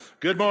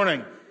Good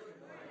morning.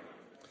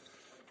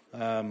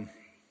 I'm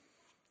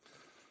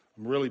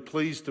really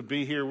pleased to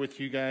be here with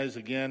you guys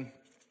again.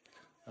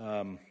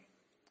 I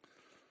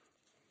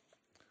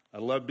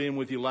loved being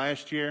with you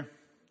last year.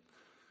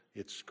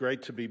 It's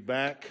great to be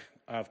back.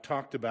 I've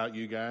talked about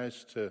you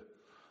guys to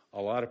a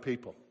lot of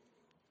people.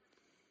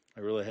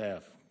 I really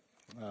have.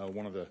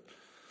 One of the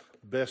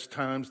best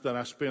times that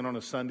I spent on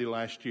a Sunday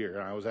last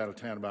year. I was out of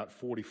town about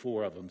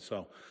 44 of them,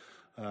 so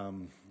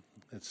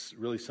it's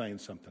really saying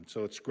something.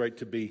 So it's great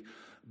to be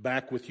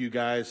back with you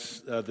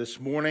guys this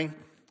morning.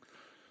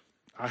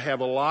 I have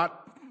a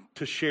lot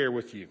to share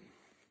with you,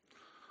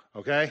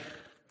 okay?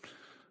 I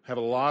have a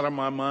lot on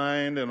my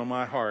mind and on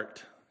my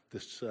heart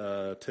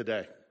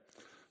today.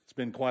 It's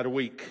been quite a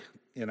week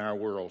in our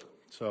world,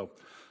 so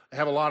I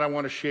have a lot I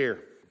want to share.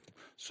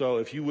 So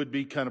if you would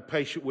be kind of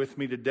patient with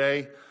me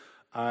today,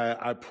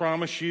 I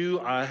promise you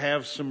I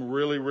have some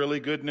really,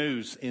 really good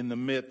news in the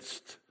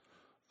midst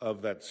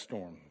of that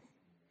storm.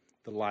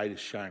 The light is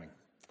shining.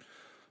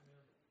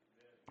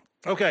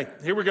 Okay,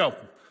 here we go.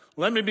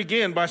 Let me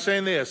begin by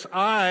saying this.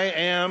 I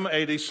am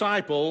a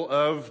disciple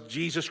of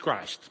Jesus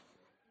Christ.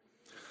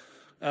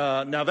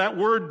 Now that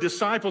word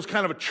disciple is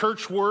kind of a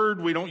church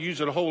word. We don't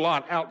use it a whole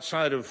lot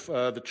outside of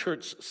the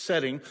church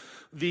setting.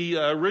 The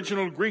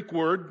original Greek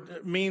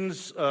word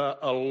means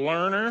a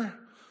learner,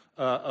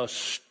 a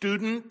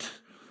student,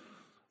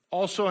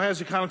 also has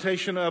a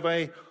connotation of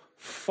a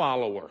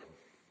follower.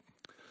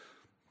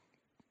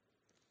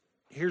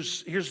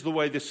 Here's the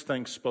way this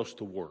thing's supposed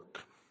to work.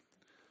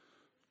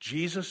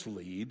 Jesus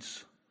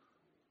leads,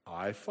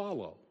 I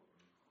follow.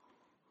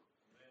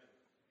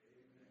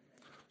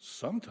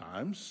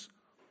 Sometimes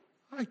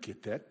I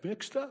get that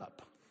mixed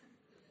up.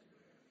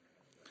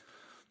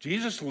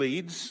 Jesus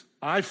leads,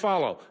 I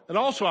follow. And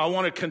also I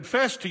want to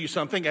confess to you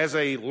something as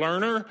a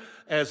learner,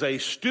 as a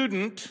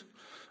student.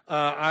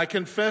 I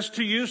confess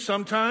to you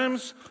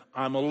sometimes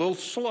I'm a little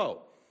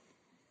slow.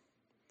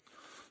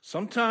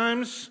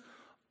 Sometimes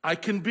I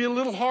can be a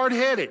little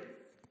hard-headed.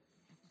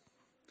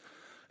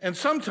 And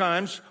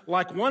sometimes,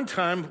 like one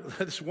time,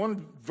 this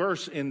one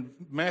verse in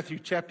Matthew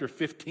chapter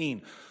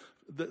 15,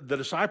 the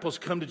disciples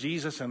come to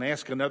Jesus and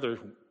ask another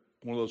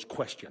one of those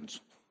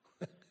questions.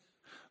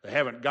 They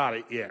haven't got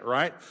it yet,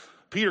 right?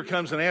 Peter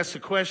comes and asks a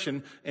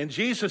question, and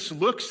Jesus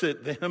looks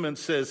at them and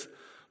says,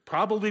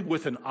 probably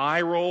with an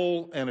eye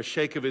roll and a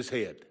shake of his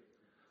head,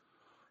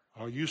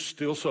 "Are you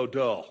still so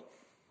dull?"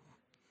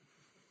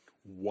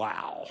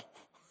 Wow.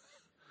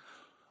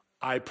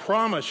 I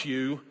promise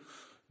you,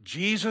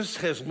 Jesus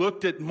has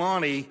looked at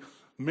Monty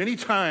many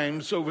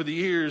times over the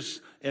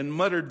years and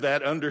muttered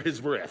that under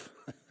his breath.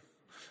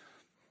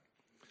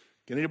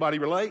 Can anybody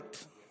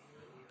relate?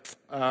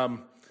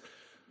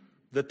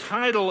 The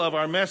title of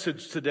our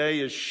message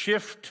today is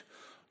Shift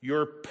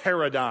Your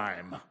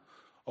Paradigm.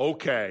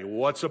 Okay,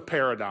 what's a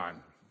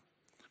paradigm?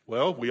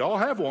 Well, we all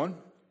have one.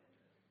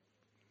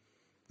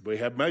 We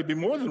have maybe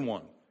more than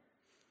one.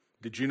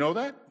 Did you know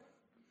that?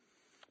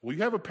 Well,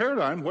 you have a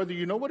paradigm whether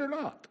you know it or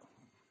not.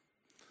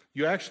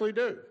 You actually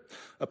do.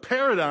 A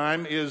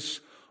paradigm is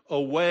a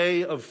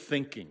way of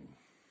thinking.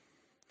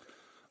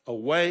 A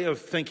way of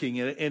thinking,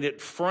 and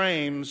it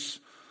frames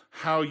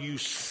how you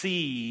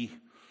see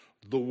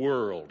the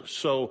world.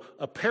 So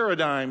a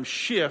paradigm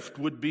shift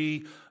would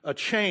be a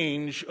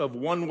change of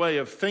one way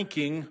of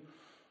thinking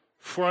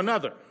for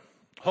another.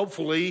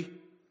 Hopefully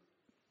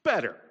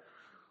better,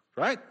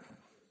 right?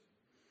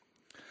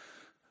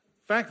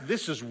 In fact,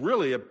 this is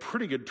really a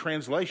pretty good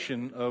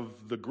translation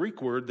of the Greek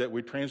word that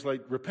we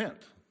translate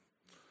repent.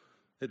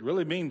 It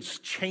really means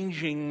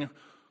changing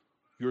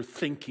your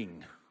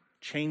thinking,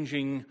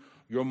 changing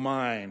your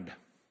mind.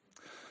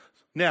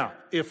 Now,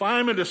 if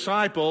I'm a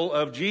disciple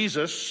of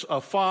Jesus,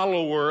 a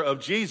follower of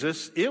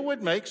Jesus, it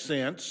would make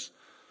sense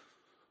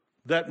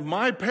that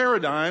my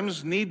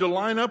paradigms need to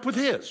line up with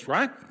his,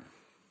 right?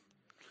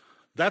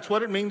 That's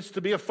what it means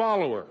to be a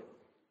follower.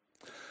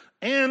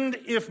 And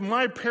if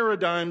my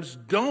paradigms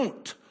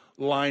don't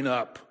line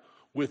up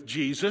with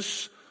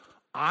Jesus,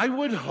 I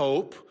would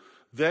hope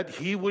that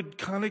he would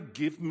kind of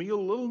give me a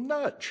little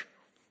nudge.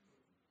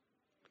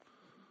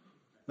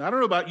 Now, I don't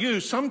know about you,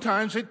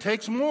 sometimes it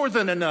takes more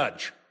than a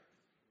nudge.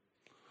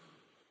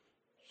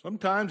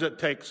 Sometimes it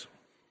takes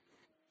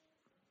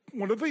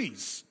one of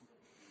these,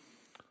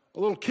 a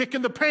little kick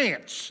in the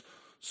pants.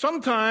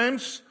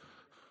 Sometimes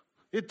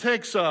it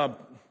takes a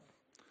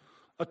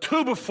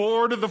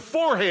 2x4 to the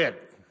forehead.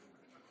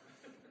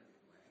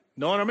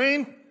 Know what I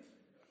mean?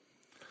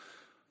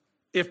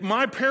 If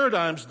my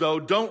paradigms, though,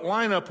 don't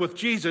line up with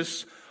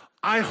Jesus,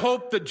 I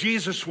hope that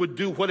Jesus would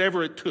do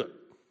whatever it took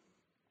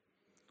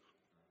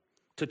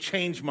to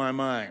change my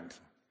mind.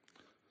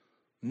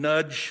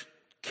 Nudge,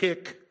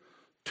 kick,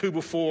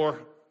 2x4,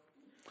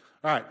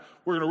 All right,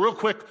 we're going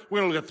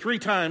to look at 3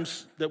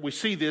 times that we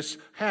see this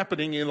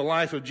happening in the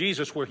life of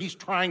Jesus where he's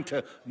trying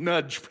to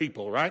nudge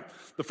people, right?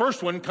 The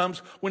first one comes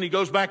when he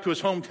goes back to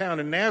his hometown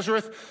in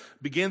Nazareth,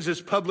 begins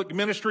his public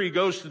ministry. He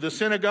goes to the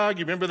synagogue.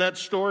 You remember that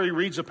story? He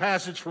reads a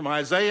passage from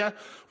Isaiah,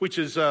 which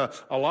is a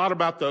lot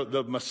about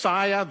the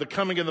Messiah, the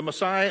coming of the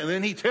Messiah. And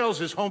then he tells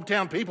his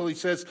hometown people, he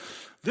says,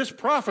 this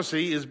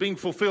prophecy is being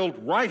fulfilled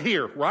right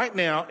here, right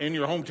now in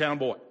your hometown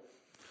boy.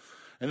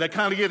 And they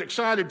kind of get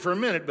excited for a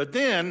minute, but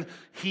then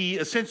he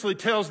essentially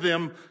tells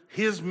them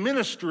his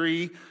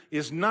ministry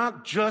is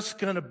not just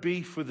going to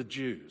be for the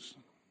Jews.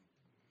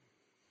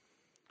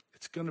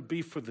 It's going to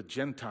be for the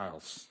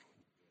Gentiles,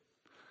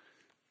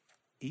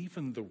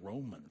 even the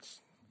Romans.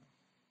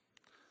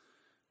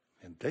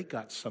 And they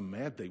got so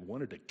mad they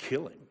wanted to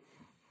kill him.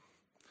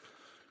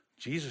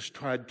 Jesus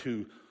tried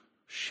to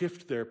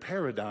shift their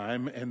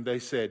paradigm, and they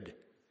said,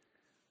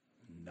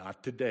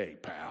 not today,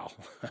 pal.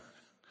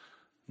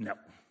 No.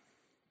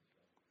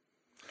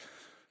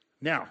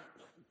 Now,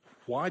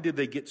 why did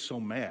they get so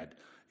mad?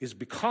 Is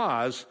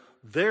because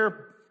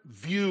their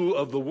view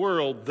of the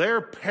world, their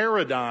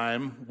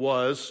paradigm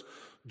was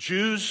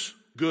Jews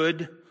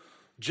good,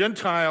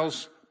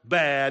 Gentiles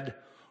bad,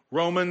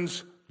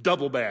 Romans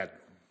double bad.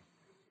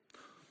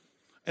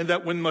 And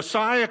that when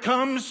Messiah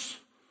comes,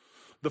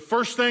 the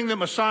first thing that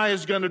Messiah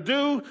is going to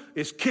do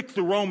is kick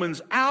the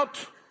Romans out,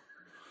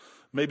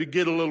 maybe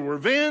get a little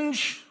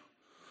revenge,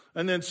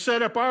 and then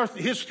set up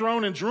his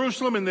throne in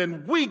Jerusalem, and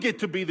then we get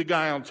to be the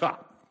guy on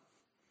top.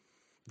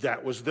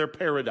 That was their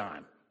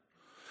paradigm.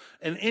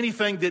 And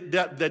anything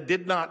that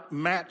did not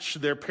match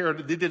their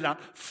paradigm, that did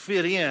not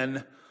fit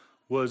in,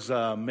 was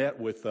met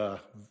with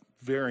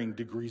varying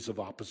degrees of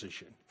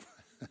opposition.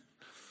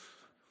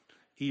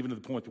 Even to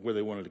the point where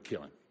they wanted to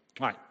kill him.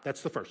 All right,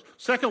 that's the first.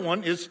 Second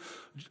one is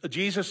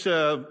Jesus,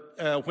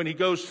 when he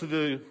goes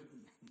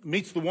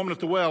meets the woman at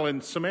the well in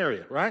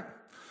Samaria, right?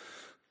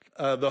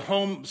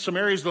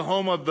 Samaria is the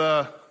home of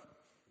the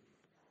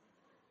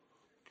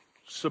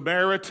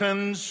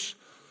Samaritans.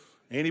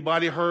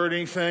 Anybody heard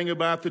anything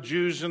about the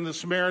Jews and the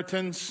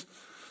Samaritans?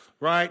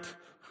 Right?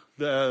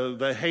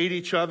 They hate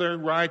each other,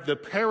 right? The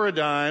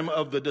paradigm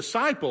of the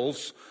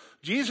disciples,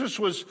 Jesus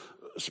was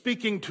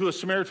speaking to a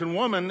Samaritan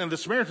woman and the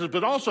Samaritans,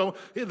 but also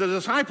the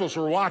disciples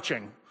were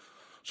watching.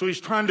 So he's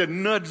trying to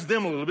nudge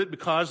them a little bit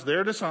because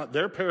their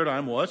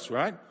paradigm was,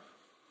 right?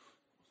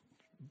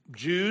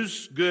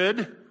 Jews,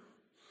 good.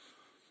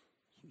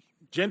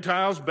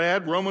 Gentiles,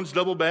 bad. Romans,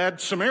 double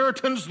bad.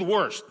 Samaritans, the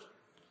worst.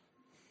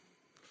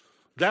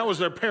 That was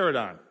their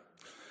paradigm.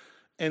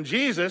 And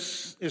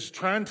Jesus is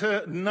trying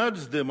to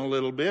nudge them a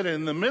little bit. And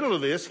in the middle of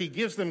this, he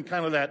gives them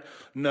kind of that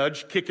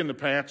nudge, kick in the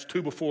pants,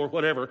 2 before,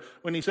 whatever.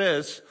 When he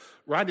says,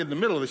 right in the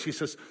middle of this, he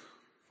says,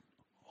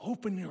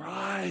 open your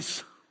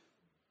eyes.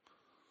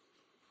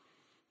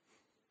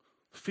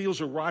 Fields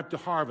are ripe to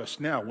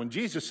harvest. Now, when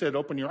Jesus said,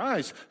 open your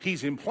eyes,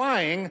 he's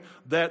implying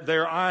that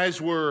their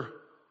eyes were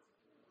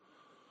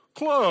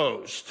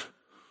closed.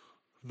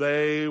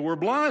 They were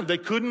blind. They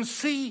couldn't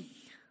see.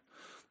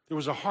 There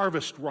was a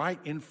harvest right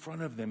in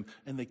front of them,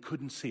 and they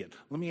couldn't see it.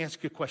 Let me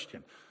ask you a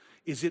question.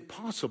 Is it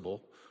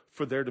possible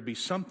for there to be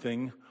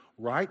something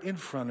right in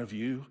front of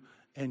you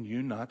and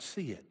you not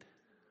see it?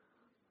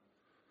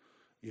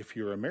 If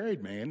you're a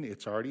married man,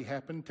 it's already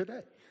happened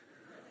today.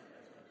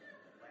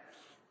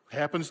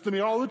 Happens to me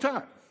all the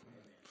time.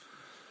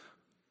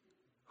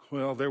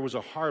 Well, there was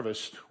a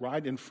harvest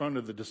right in front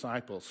of the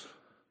disciples,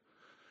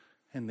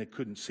 and they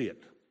couldn't see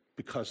it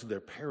because their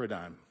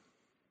paradigm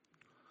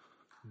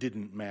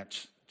didn't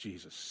match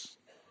Jesus.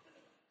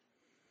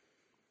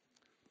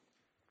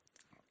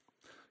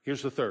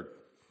 Here's the third.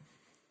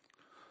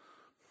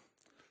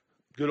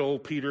 Good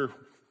old Peter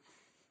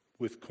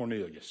with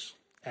Cornelius,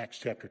 Acts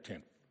chapter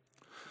 10.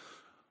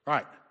 All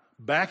right,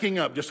 backing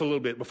up just a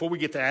little bit. Before we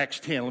get to Acts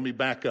 10, let me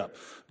back up.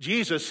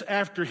 Jesus,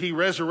 after he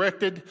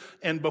resurrected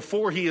and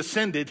before he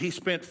ascended, he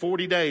spent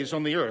 40 days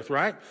on the earth,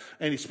 right?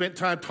 And he spent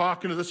time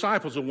talking to the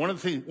disciples. And one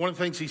of the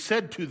things he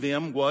said to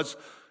them was,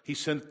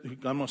 I'm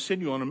going to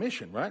send you on a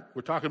mission, right?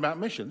 We're talking about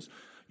missions.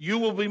 You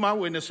will be my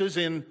witnesses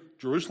in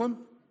Jerusalem,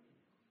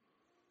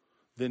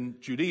 then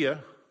Judea,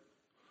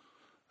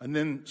 and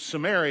then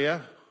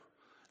Samaria,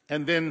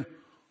 and then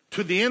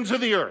to the ends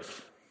of the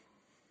earth.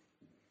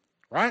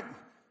 Right?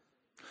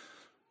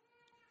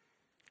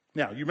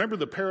 Now, you remember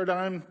the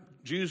paradigm,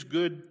 Jews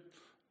good,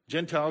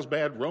 Gentiles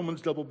bad,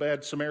 Romans double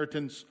bad,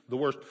 Samaritans the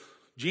worst.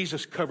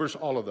 Jesus covers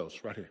all of those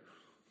right here.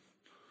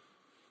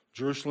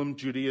 Jerusalem,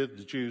 Judea,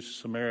 the Jews,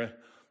 Samaria,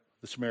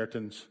 the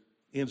Samaritans,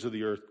 ends of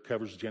the earth,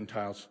 covers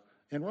Gentiles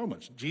and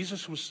Romans.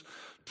 Jesus was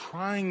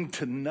trying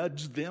to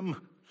nudge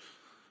them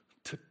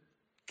to,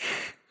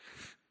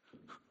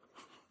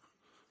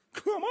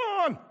 come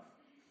on.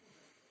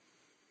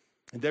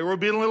 And they were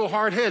being a little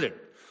hard-headed.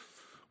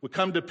 We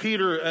come to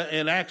Peter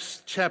in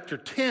Acts chapter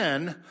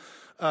 10.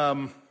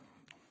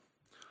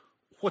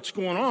 What's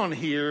going on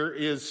here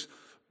is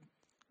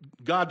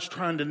God's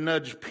trying to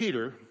nudge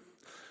Peter.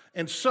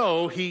 And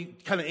so he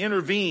kind of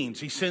intervenes.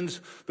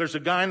 There's a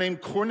guy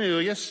named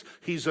Cornelius.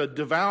 He's a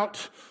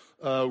devout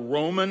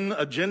Roman,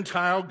 a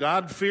Gentile,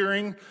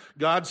 God-fearing.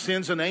 God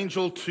sends an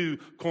angel to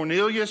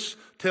Cornelius,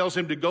 tells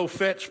him to go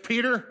fetch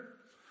Peter.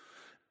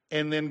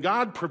 And then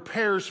God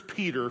prepares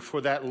Peter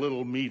for that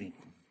little meeting.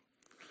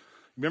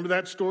 Remember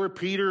that story?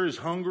 Peter is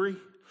hungry,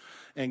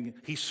 and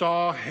he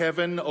saw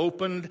heaven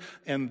opened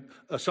and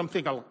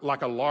something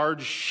like a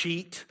large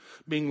sheet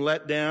being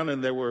let down,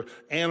 and there were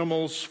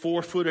animals,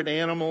 4-footed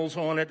animals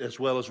on it, as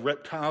well as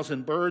reptiles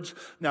and birds.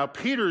 Now,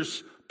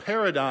 Peter's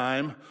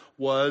paradigm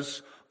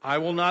was, I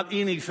will not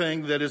eat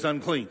anything that is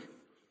unclean.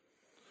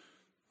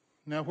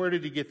 Now, where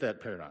did he get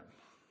that paradigm?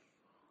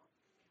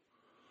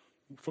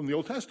 From the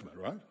Old Testament,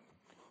 right?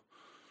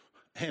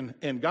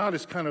 And God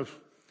is kind of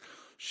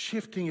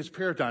shifting his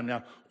paradigm.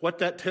 Now, what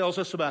that tells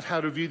us about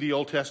how to view the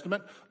Old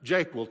Testament,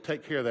 Jake will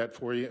take care of that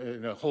for you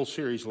in a whole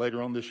series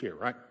later on this year,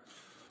 right?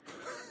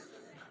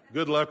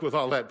 Good luck with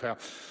all that, pal.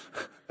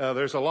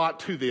 There's a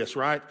lot to this,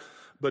 right?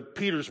 But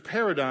Peter's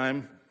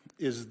paradigm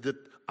is that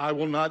I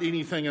will not eat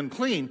anything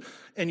unclean.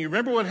 And you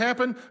remember what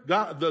happened?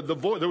 God,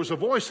 there was a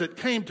voice that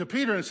came to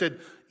Peter and said,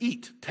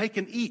 eat, take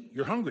and eat.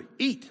 You're hungry,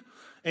 eat.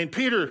 And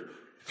Peter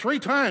 3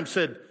 times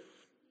said,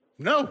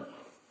 no,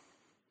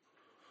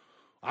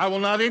 I will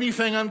not eat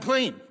anything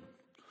unclean.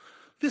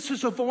 This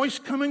is a voice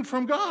coming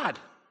from God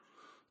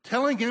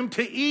telling him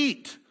to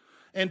eat.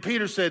 And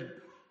Peter said,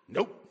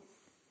 nope.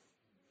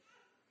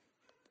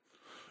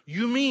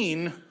 You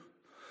mean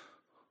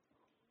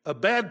a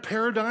bad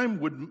paradigm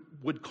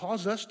would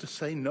cause us to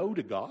say no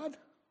to God?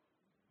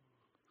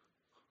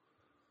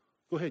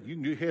 Go ahead, you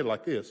can do your head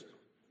like this.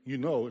 You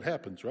know it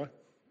happens, right?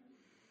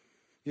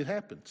 It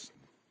happens.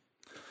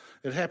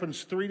 It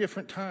happens 3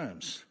 different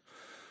times.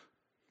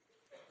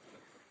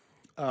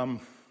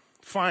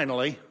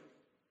 Finally,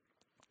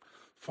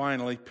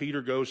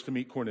 Peter goes to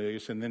meet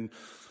Cornelius, and then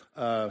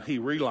he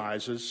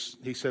realizes,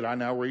 he said, I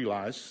now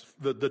realize.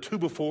 The 2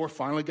 before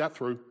finally got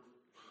through.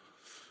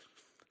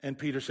 And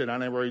Peter said, I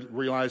now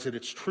realize that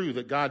it's true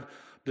that God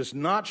does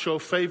not show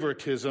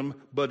favoritism,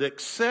 but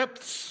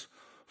accepts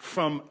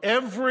from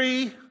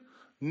every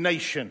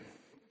nation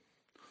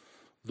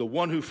the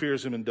one who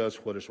fears him and does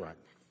what is right.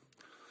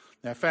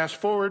 Now, fast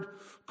forward,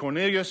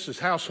 Cornelius, his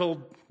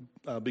household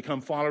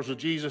become followers of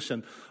Jesus,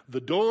 and the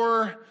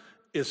door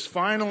is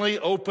finally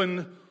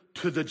open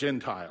to the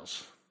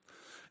Gentiles.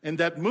 And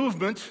that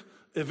movement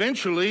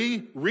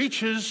eventually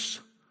reaches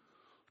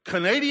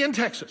Canadian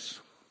Texas.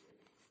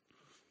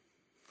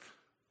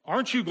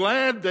 Aren't you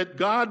glad that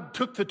God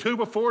took the 2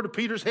 before to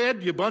Peter's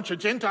head, you bunch of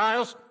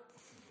Gentiles?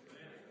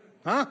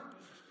 Huh?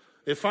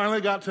 It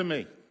finally got to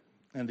me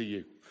and to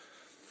you.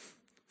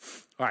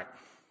 All right,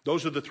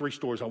 those are the 3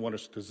 stories I want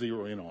us to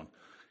zero in on.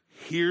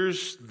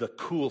 Here's the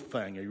cool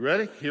thing. Are you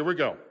ready? Here we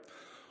go.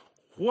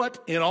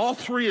 What in all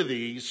 3 of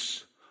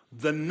these,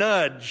 the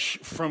nudge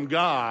from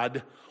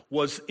God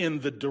was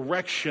in the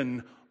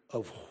direction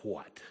of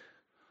what?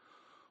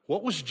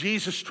 What was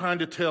Jesus trying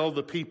to tell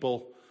the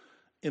people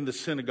in the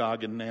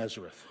synagogue in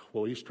Nazareth?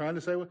 Well, he's trying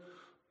to say, well,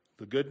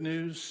 the good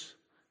news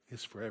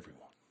is for everyone.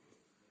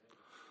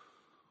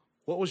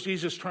 What was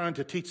Jesus trying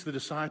to teach the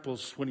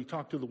disciples when he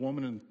talked to the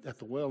woman at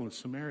the well in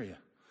Samaria?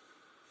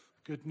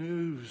 Good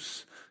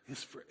news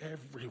is for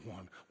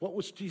everyone. What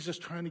was Jesus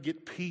trying to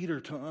get Peter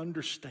to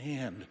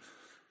understand?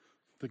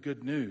 The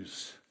good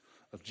news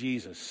of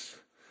Jesus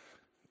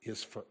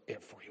is for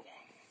everyone.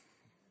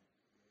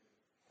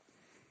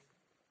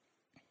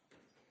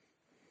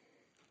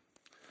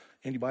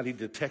 Anybody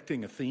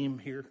detecting a theme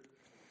here?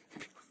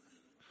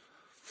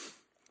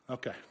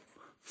 Okay.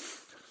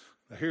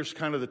 Now here's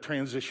kind of the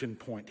transition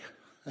point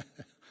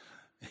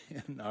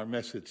in our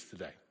message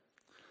today.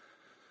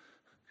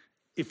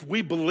 If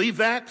we believe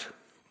that,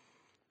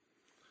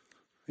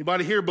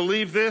 anybody here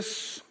believe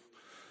this?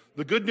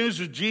 The good news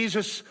of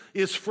Jesus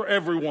is for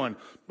everyone.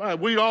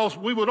 We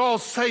would all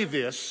say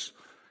this.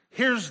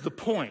 Here's the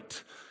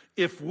point.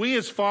 If we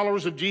as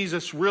followers of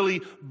Jesus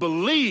really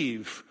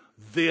believe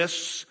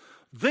this,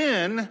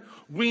 then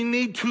we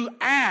need to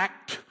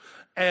act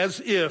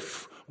as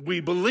if we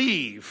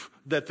believe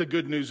that the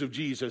good news of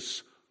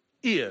Jesus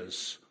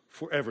is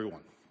for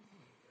everyone.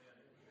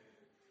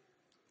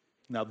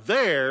 Now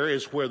there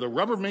is where the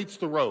rubber meets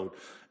the road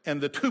and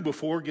the 2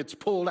 before gets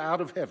pulled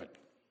out of heaven.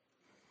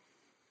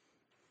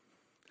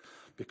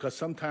 Because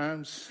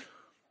sometimes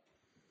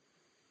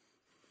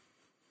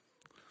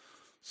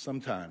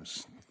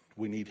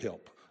we need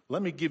help.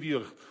 Let me give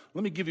you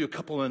a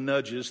couple of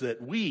nudges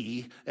that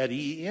we at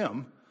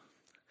EEM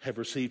have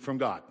received from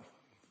God.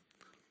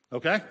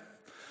 Okay?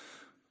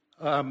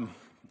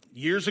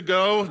 Years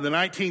ago, in the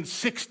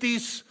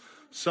 1960s,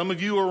 some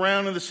of you were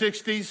around in the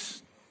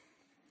 60s.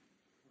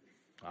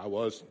 I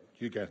was.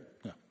 You guys.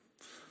 Yeah.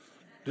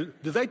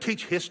 Do they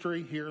teach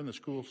history here in the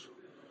schools?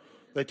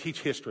 They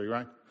teach history,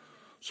 right?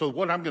 So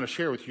what I'm going to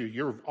share with you,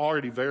 you're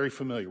already very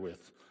familiar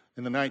with.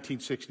 In the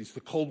 1960s, the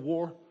Cold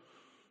War.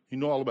 You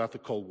know all about the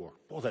Cold War.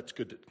 Oh, that's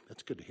good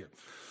to hear.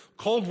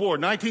 Cold War,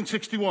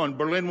 1961,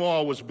 Berlin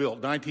Wall was built,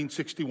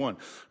 1961.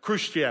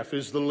 Khrushchev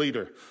is the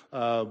leader.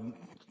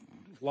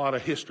 A lot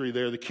of history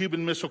there. The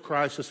Cuban Missile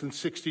Crisis in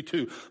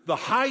 62. The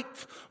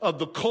height of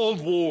the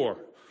Cold War.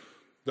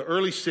 The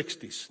early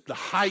 60s. The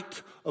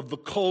height of the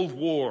Cold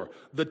War.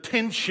 The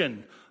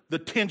tension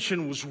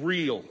was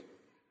real.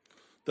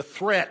 The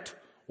threat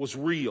was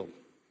real.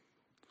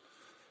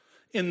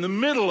 In the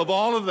middle of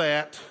all of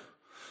that,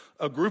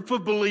 a group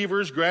of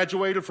believers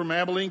graduated from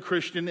Abilene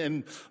Christian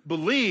and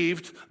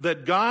believed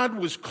that God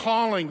was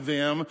calling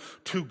them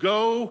to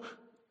go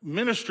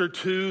minister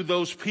to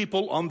those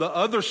people on the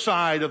other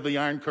side of the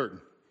Iron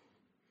Curtain.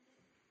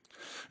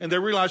 And they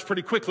realized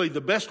pretty quickly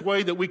the best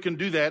way that we can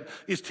do that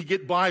is to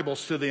get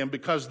Bibles to them,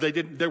 because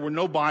there were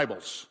no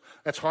Bibles.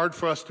 That's hard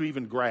for us to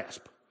even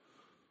grasp.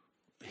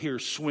 Here,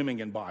 swimming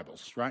in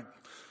Bibles, right?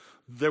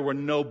 There were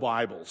no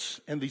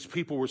Bibles, and these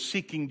people were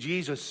seeking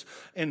Jesus,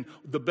 and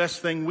the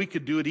best thing we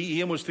could do at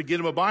EEM was to get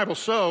them a Bible.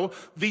 So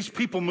these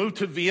people moved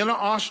to Vienna,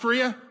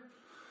 Austria,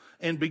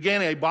 and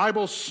began a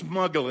Bible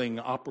smuggling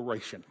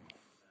operation.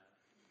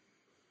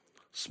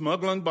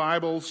 Smuggling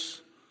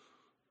Bibles,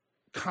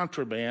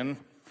 contraband,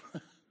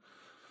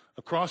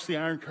 across the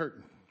Iron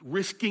Curtain,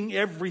 risking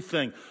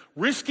everything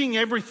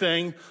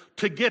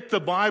to get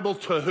the Bible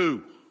to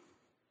who?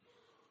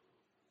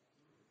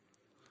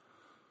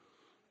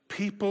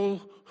 People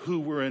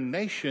who were in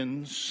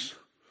nations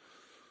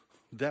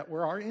that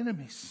were our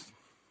enemies.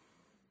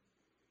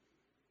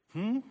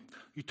 You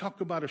talk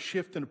about a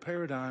shift in a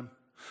paradigm.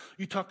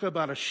 You talk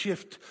about a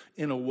shift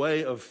in a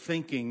way of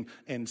thinking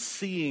and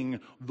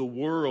seeing the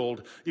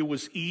world. It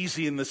was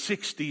easy in the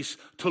 60s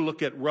to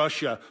look at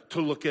Russia,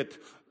 to look at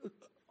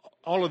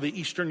all of the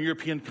Eastern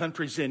European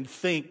countries and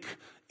think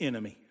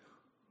enemy.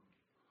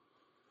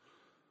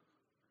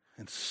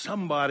 And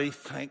somebody,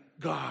 thank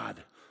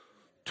God,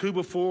 2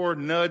 before,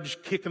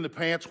 nudge, kick in the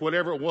pants,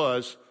 whatever it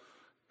was,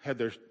 had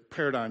their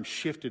paradigm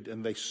shifted,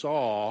 and they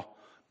saw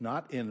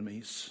not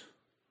enemies,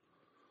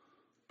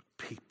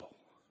 but people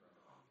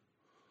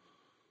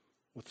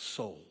with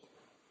soul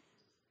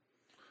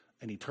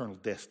and eternal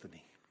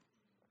destiny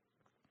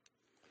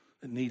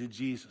that needed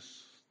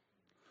Jesus.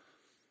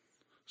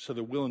 So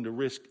they're willing to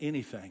risk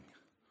anything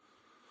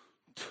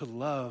to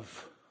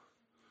love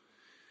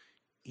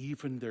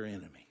even their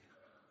enemy.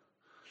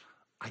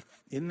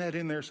 Isn't that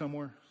in there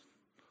somewhere?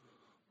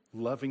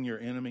 Loving your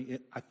enemy,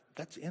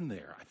 that's in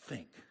there, I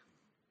think.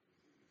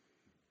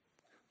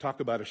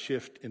 Talk about a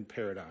shift in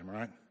paradigm,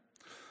 right?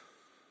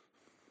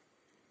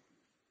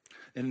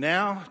 And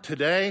now,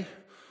 today,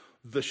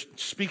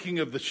 speaking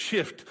of the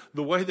shift,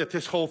 the way that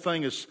this whole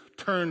thing is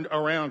turned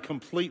around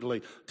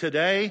completely.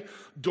 Today,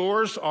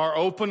 doors are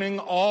opening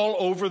all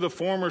over the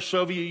former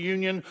Soviet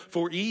Union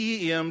for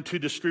EEM to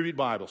distribute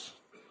Bibles.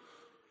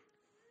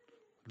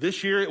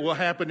 This year, it will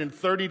happen in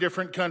 30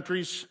 different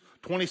countries,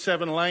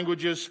 27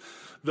 languages.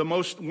 One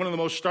of the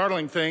most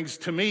startling things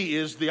to me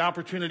is the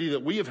opportunity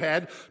that we have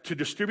had to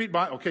distribute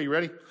okay, you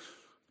ready?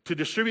 To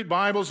distribute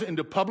Bibles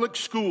into public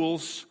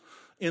schools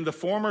in the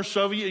former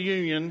Soviet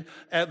Union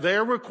at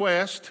their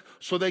request,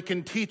 so they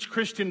can teach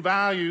Christian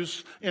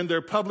values in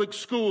their public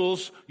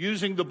schools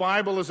using the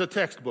Bible as a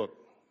textbook.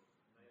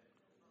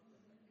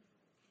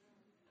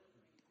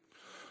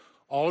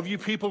 All of you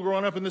people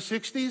growing up in the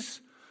 60s,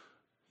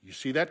 you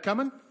see that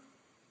coming?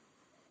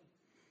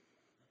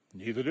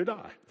 Neither did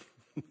I.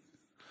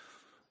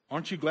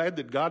 Aren't you glad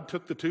that God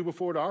took the 2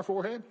 before to our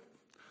forehead?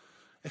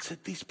 And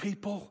said, these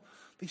people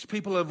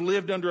have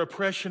lived under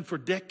oppression for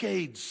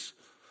decades.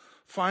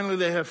 Finally,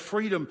 they have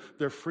freedom.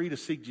 They're free to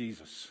seek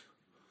Jesus.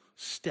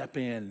 Step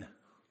in.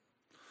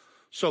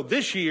 So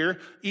this year,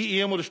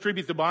 EEM will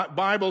distribute the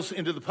Bibles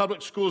into the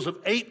public schools of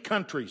 8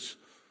 countries.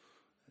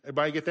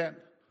 Everybody get that?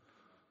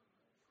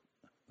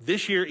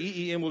 This year,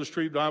 EEM will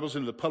distribute Bibles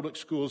into the public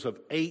schools of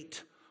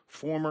 8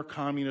 former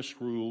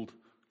communist-ruled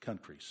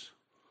countries.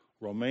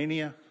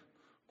 Romania,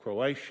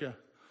 Croatia,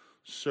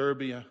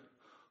 Serbia,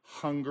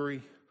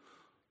 Hungary,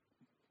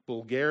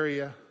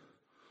 Bulgaria,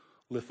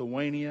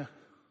 Lithuania.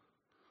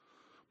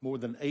 More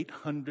than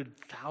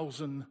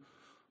 800,000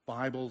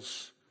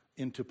 Bibles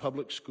into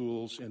public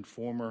schools in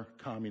former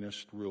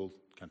communist-ruled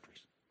countries.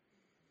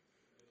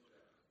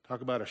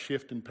 Talk about a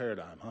shift in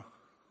paradigm, huh?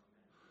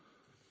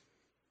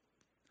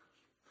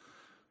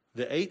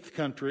 The 8th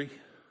country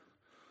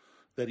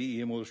that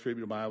EEM will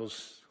distribute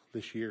Bibles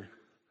this year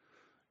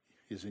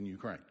is in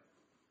Ukraine.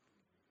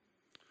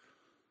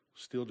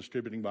 Still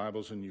distributing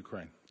Bibles in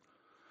Ukraine.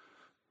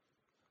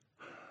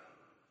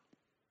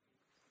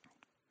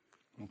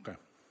 Okay.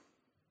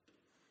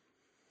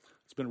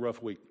 It's been a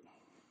rough week.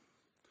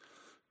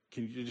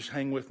 Can you just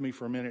hang with me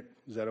for a minute?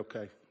 Is that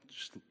okay?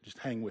 Just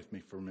hang with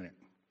me for a minute.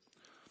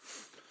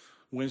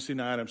 Wednesday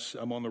night,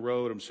 I'm on the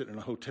road. I'm sitting in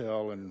a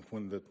hotel, and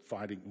when the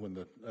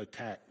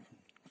attack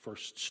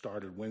first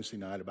started Wednesday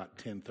night, about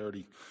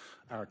 10:30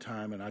 our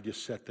time, and I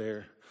just sat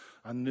there.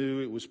 I knew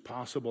it was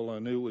possible. I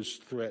knew it was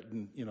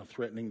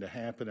threatening to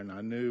happen, and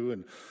I knew.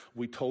 And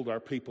we told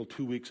our people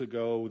 2 weeks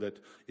ago that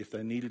if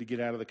they needed to get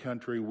out of the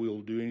country,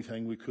 we'll do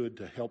anything we could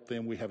to help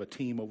them. We have a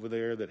team over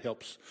there that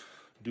helps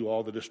do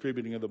all the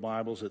distributing of the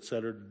Bibles,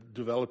 etc.,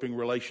 developing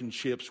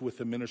relationships with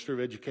the Minister of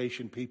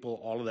Education people,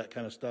 all of that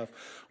kind of stuff.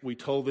 We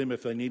told them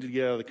if they needed to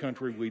get out of the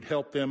country, we'd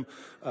help them.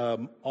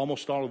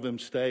 Almost all of them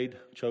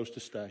chose to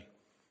stay.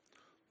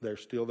 They're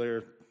still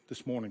there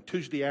this morning.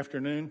 Tuesday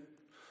afternoon,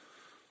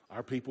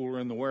 our people were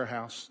in the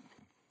warehouse,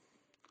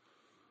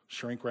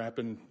 shrink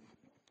wrapping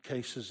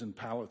cases and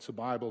pallets of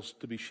Bibles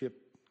to be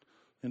shipped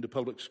into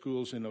public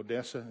schools in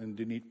Odessa and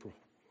Dnipro.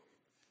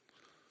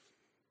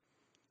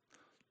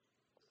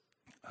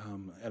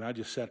 And I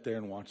just sat there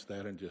and watched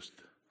that and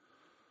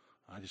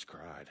I just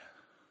cried.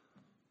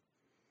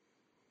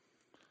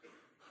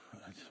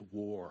 It's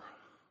war.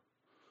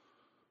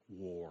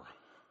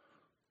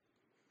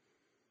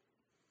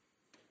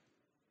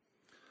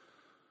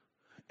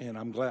 And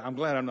I'm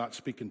glad I'm not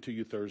speaking to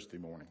you Thursday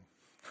morning.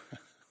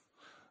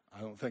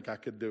 I don't think I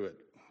could do it.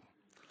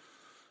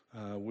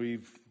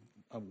 We've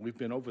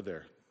been over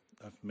there.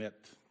 I've met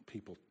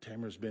people.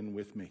 Tamara's been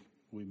with me.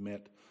 We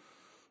met.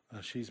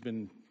 She's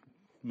been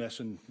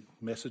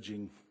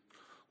messaging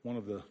one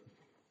of the.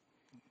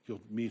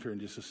 You'll meet her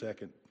in just a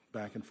second.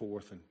 Back and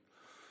forth, and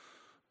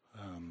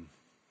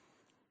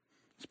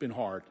it's been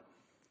hard.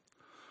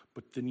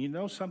 But then you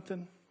know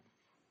something?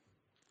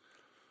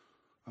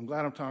 I'm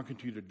glad I'm talking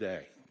to you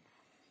today,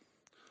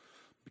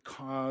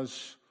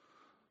 because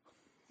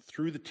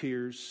through the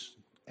tears,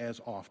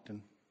 as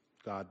often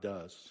God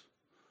does,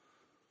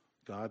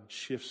 God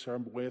shifts our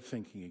way of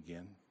thinking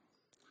again.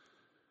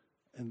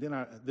 And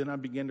then I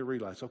begin to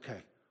realize,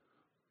 okay,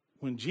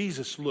 when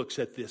Jesus looks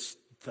at this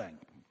thing,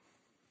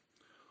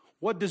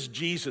 what does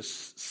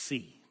Jesus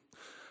see?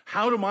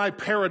 How do my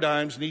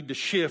paradigms need to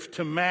shift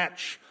to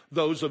match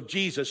those of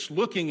Jesus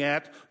looking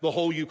at the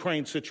whole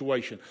Ukraine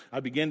situation? I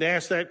began to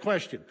ask that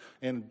question.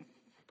 And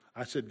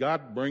I said,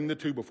 God, bring the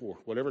two before,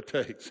 whatever it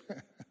takes.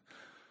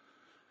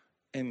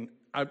 And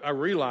I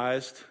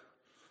realized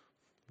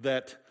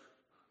that,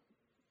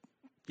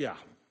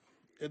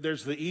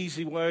 there's the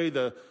easy way,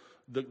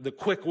 the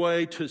quick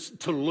way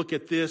to look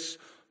at this.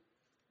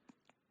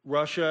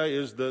 Russia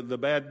is the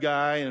bad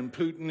guy, and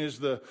Putin is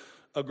the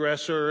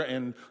aggressor,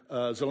 and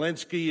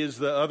Zelensky is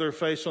the other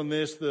face on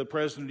this, the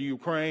president of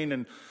Ukraine,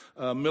 and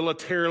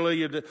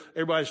militarily,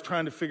 everybody's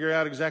trying to figure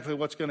out exactly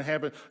what's going to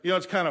happen. You know,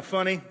 it's kind of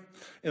funny.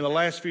 In the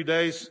last few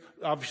days,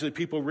 obviously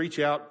people reach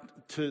out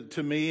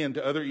to me and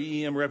to other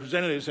EEM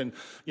representatives and,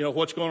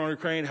 what's going on in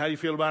Ukraine, how do you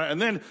feel about it?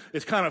 And then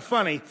it's kind of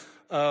funny,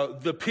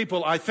 the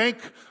people I think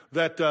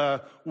that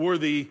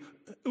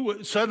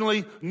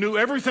suddenly knew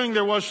everything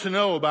there was to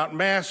know about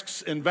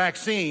masks and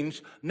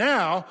vaccines,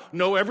 now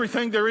know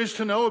everything there is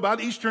to know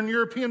about Eastern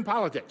European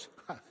politics.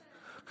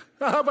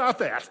 How about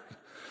that?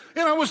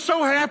 And I was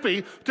so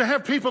happy to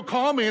have people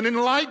call me and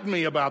enlighten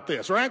me about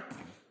this, right?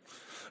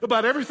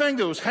 About everything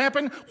that was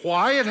happened,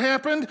 why it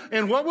happened,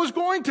 and what was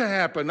going to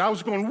happen. I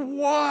was going,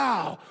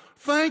 wow,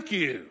 thank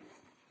you.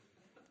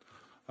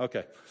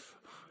 Okay.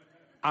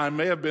 I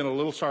may have been a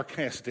little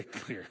sarcastic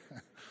here.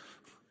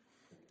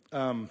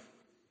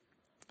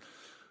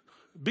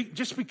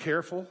 Just be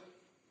careful.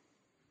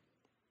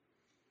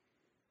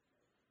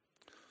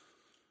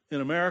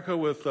 In America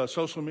with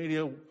social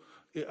media,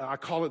 I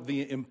call it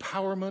the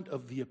empowerment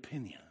of the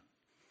opinion.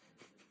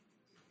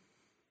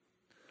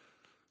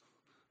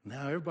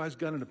 Now everybody's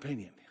got an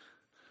opinion.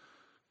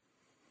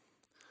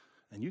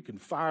 And you can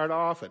fire it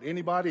off at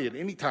anybody at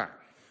any time.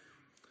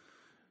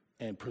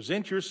 And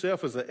present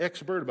yourself as an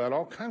expert about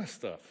all kind of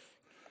stuff.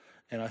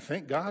 And I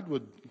think God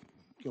would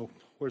go,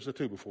 where's the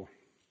two before?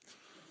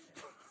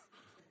 I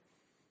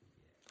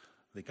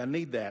think I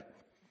need that.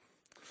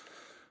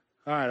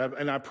 All right,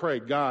 and I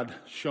prayed, God,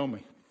 show me.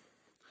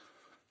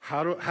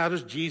 How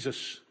does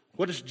Jesus,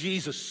 what does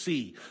Jesus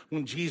see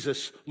when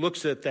Jesus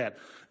looks at that?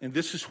 And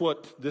this is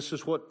what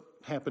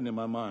happened in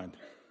my mind.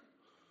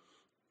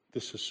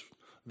 This is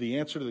the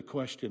answer to the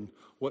question,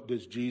 what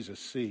does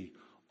Jesus see,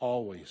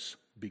 always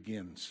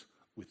begins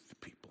with the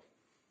people.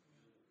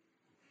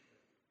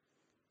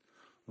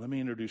 Let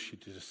me introduce you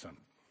to some.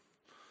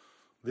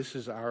 This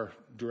is our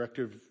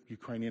Director of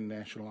Ukrainian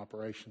National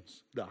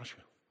Operations, Dasha.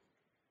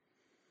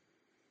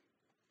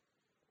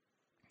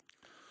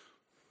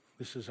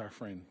 This is our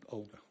friend,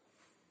 Olga.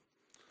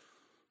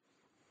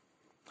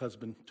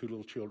 Husband, 2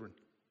 little children.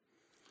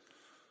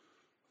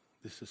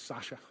 This is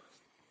Sasha,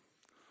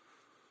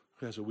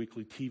 who has a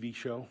weekly TV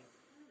show,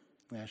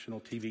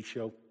 national TV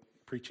show,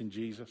 preaching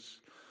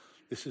Jesus.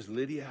 This is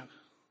Lydia,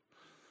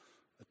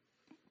 a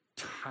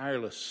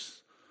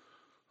tireless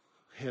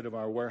head of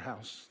our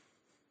warehouse.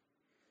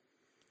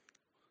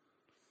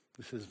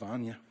 This is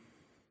Vanya,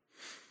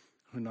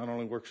 who not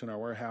only works in our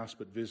warehouse,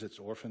 but visits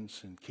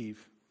orphans in Kyiv,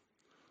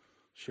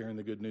 sharing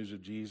the good news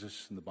of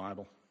Jesus and the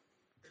Bible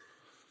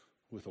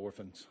with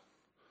orphans.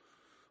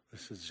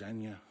 This is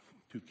Zhenya,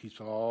 who keeps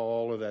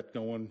all of that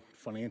going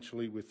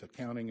financially with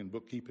accounting and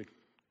bookkeeping.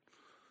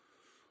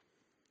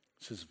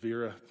 This is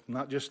Vera,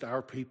 not just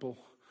our people,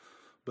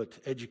 but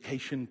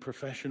education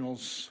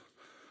professionals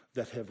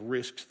that have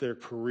risked their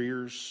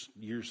careers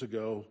years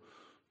ago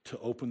to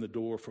open the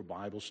door for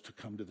Bibles to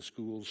come to the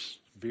schools.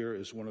 Vera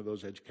is one of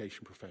those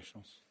education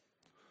professionals.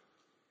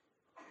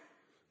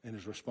 and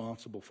is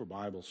responsible for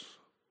Bibles,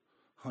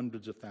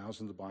 hundreds of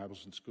thousands of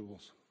Bibles in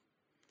schools.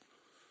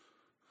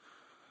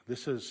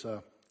 This is,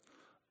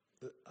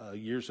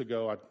 years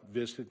ago I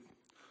visited.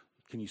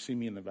 Can you see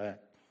me in the back?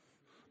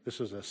 This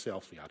is a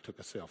selfie. I took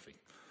a selfie.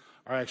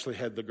 I actually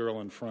had the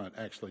girl in front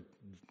actually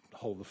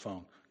hold the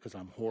phone because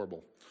I'm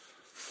horrible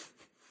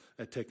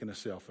at taking a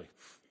selfie.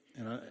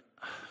 And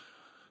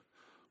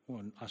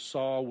when I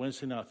saw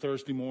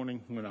Thursday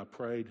morning when I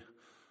prayed,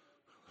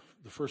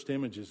 the first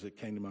images that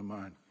came to my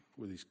mind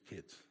were these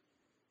kids,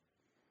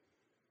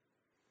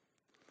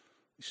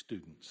 these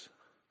students.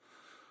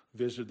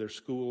 Visited their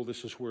school.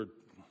 This is where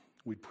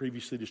we'd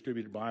previously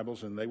distributed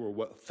Bibles, and they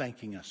were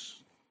thanking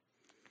us.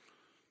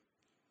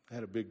 They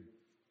had a big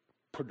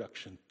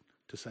production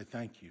to say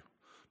thank you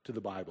to the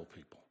Bible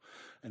people.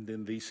 And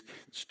then these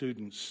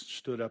students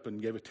stood up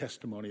and gave a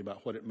testimony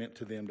about what it meant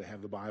to them to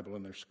have the Bible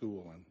in their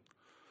school, and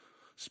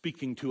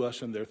speaking to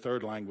us in their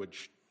third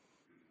language,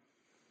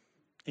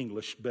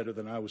 English, better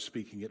than I was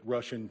speaking it,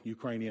 Russian,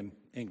 Ukrainian,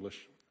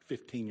 English,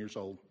 15 years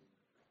old.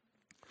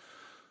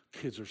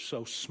 Kids are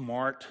so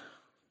smart,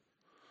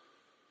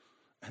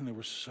 and they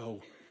were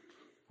so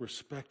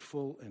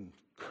respectful and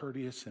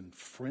courteous and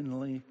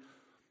friendly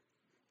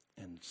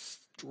and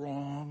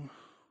strong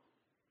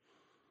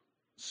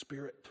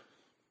spirit.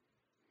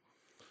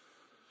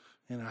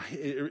 And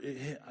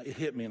it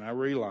hit me, and I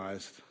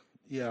realized,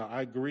 yeah,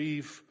 I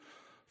grieve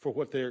for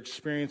what they're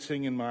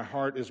experiencing, and my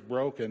heart is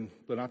broken.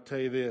 But I'll tell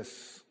you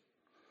this,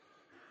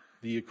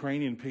 the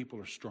Ukrainian people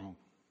are strong.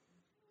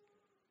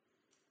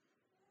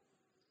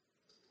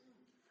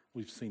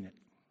 We've seen it.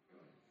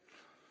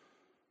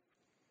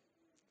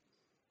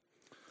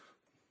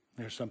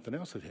 There's something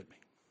else that hit me.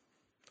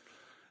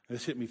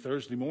 This hit me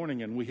Thursday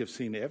morning, and we have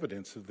seen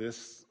evidence of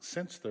this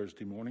since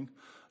Thursday morning.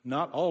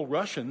 Not all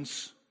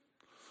Russians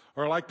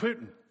are like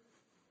Putin.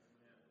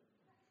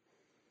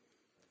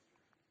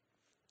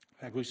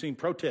 In fact, we've seen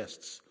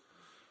protests.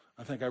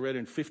 I think I read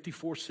in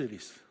 54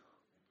 cities.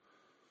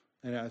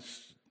 And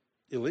it's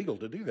illegal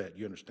to do that,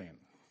 you understand.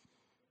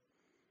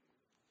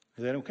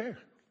 They don't care.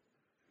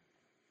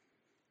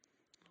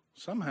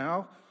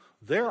 Somehow,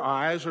 their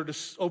eyes are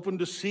open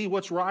to see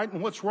what's right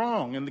and what's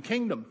wrong in the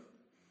kingdom.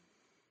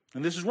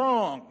 And this is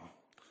wrong.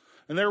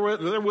 And they're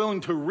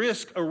willing to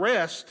risk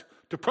arrest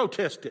to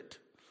protest it.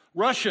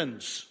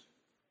 Russians.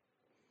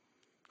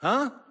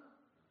 Huh?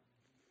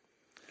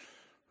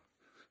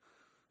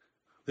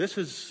 This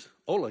is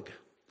Oleg.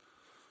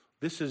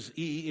 This is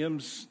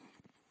EEM's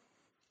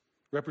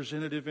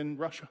representative in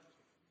Russia.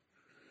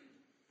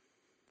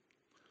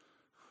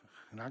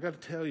 And I got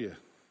to tell you,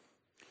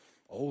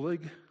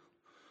 Oleg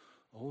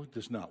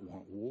does not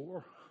want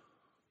war.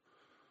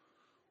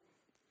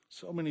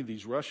 So many of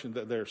these Russians,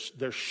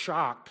 they're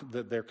shocked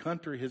that their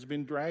country has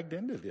been dragged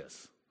into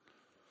this.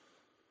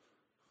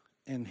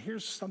 And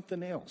here's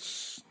something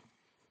else.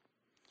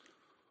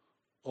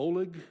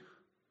 Oleg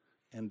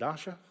and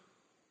Dasha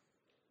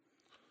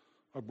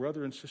are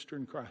brother and sister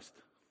in Christ.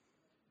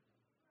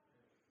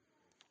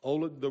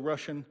 Oleg, the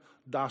Russian,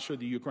 Dasha,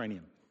 the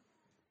Ukrainian.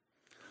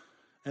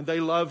 And they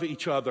love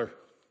each other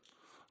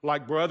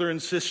like brother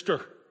and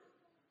sister.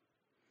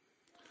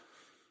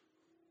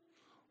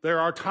 There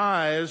are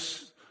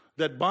ties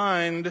that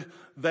bind,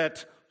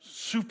 that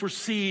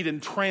supersede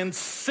and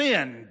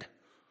transcend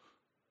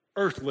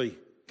earthly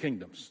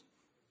kingdoms.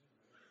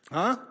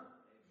 Huh?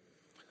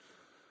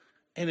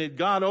 And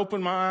God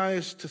opened my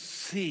eyes to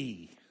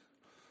see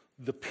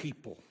the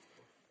people.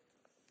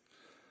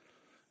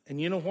 And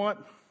you know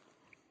what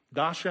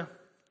Dasha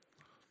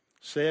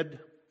said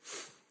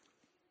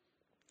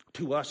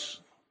to us?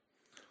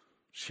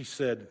 She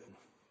said,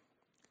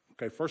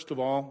 okay, first of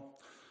all,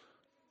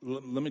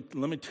 let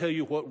me tell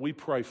you what we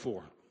pray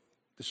for.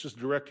 This is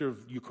Director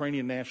of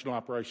Ukrainian National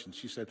Operations.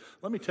 She said,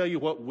 let me tell you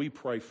what we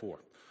pray for.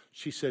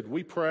 She said,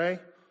 we pray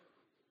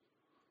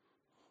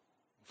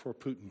for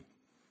Putin.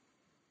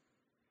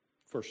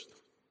 First,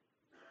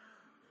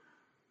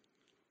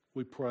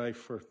 we pray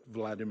for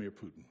Vladimir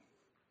Putin.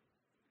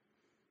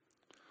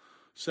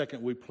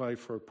 Second, we pray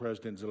for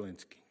President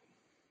Zelensky.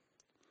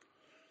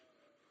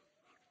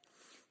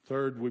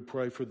 Third, we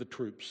pray for the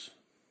troops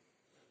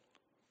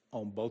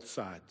on both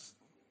sides.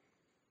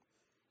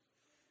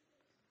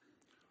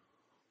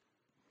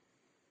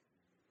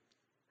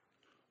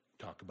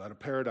 Talk about a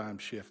paradigm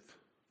shift.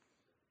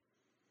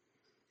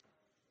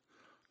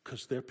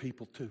 Because they're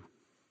people too.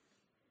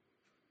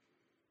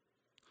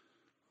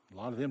 A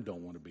lot of them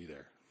don't want to be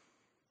there.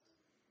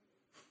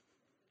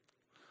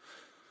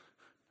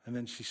 And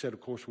then she said,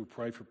 of course, we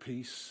pray for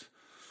peace.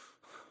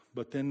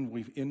 But then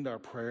we end our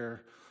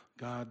prayer,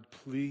 God,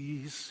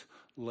 please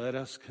let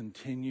us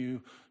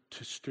continue to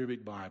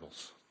distribute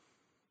Bibles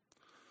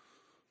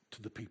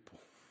to the people.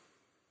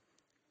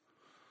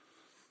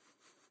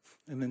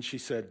 And then she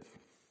said,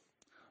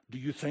 do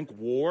you think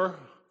war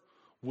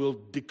will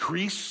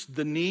decrease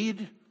the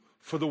need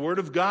for the Word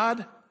of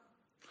God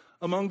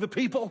among the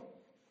people?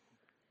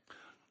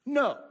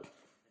 No.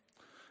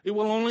 It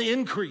will only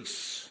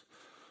increase.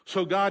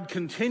 So God,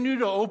 continue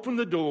to open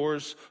the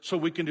doors so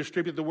we can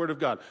distribute the Word of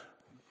God.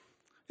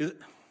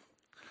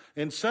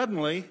 And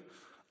suddenly,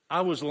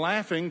 I was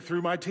laughing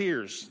through my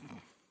tears.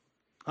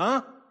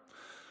 Huh?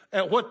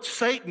 At what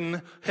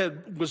Satan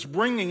was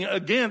bringing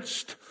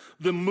against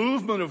the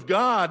movement of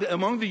God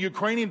among the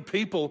Ukrainian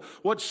people,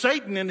 what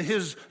Satan in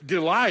his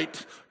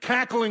delight,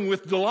 cackling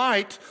with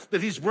delight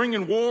that he's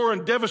bringing war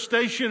and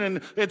devastation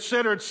and et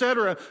cetera, et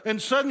cetera.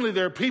 And suddenly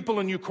there are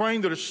people in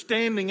Ukraine that are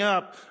standing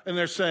up and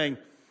they're saying,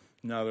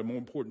 no, there are more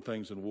important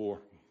things than war.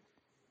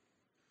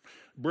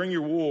 Bring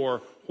your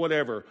war,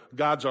 whatever.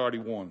 God's already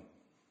won.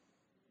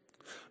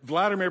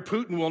 Vladimir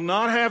Putin will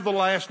not have the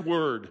last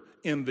word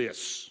in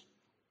this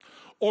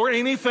or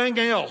anything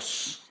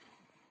else.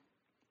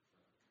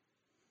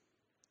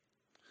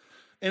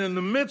 And in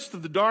the midst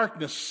of the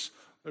darkness,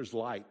 there's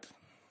light.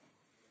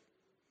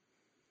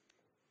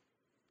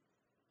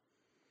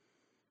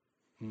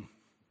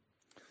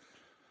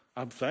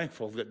 I'm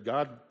thankful that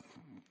God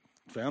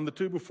found the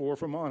 2x4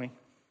 for Monty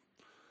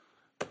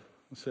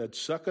and said,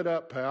 suck it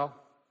up, pal.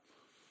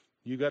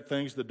 You got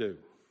things to do.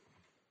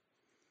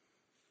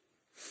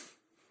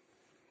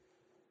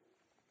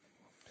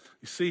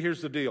 You see,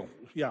 here's the deal.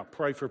 Yeah,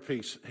 pray for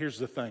peace. Here's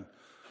the thing.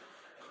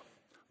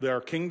 There are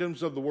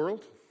kingdoms of the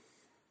world,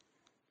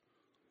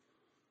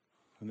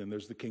 and then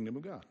there's the kingdom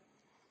of God.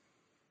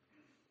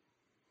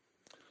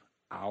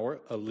 Our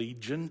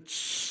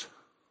allegiance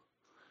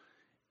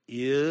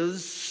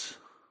is...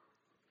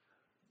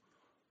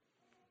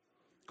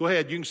 Go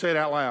ahead, you can say it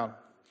out loud.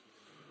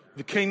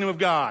 The kingdom of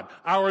God.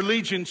 Our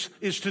allegiance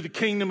is to the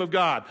kingdom of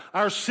God.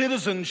 Our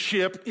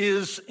citizenship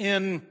is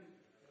in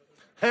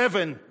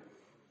heaven.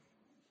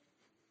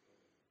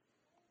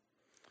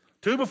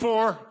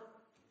 2x4.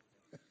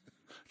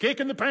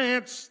 Kick in the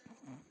pants.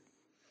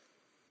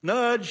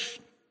 Nudge.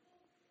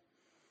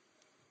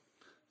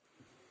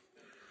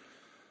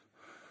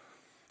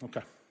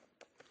 Okay.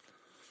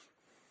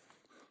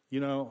 You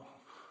know,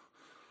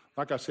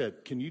 like I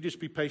said, can you just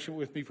be patient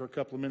with me for a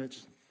couple of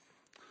minutes?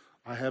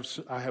 I have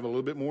a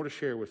little bit more to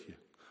share with you.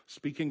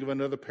 Speaking of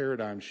another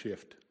paradigm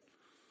shift.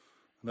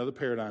 Another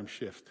paradigm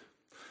shift.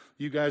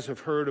 You guys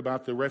have heard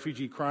about the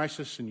refugee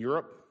crisis in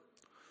Europe.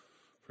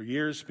 For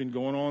years, it's been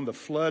going on. The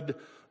flood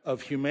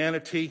of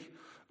humanity.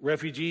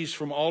 Refugees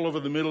from all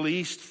over the Middle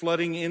East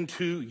flooding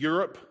into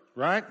Europe,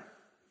 right?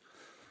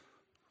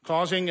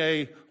 Causing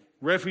a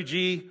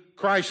refugee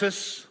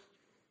crisis.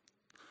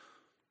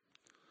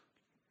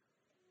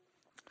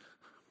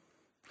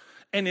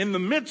 And in the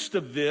midst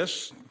of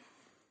this,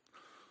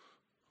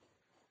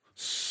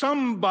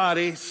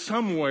 somebody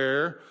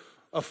somewhere,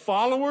 a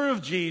follower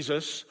of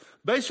Jesus,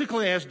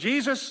 basically asked,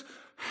 Jesus,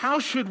 how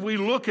should we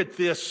look at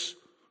this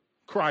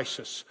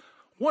crisis?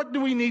 What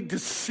do we need to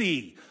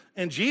see?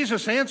 And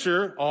Jesus'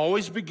 answer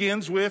always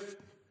begins with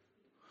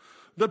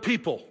the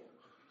people.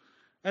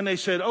 And they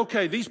said,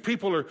 okay, these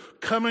people are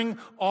coming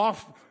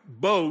off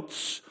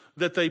boats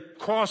that they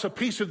cross a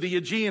piece of the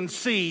Aegean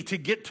Sea to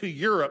get to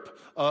Europe,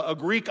 a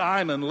Greek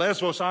island,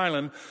 Lesbos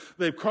Island.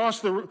 They've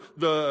crossed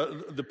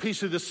the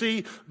piece of the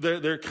sea.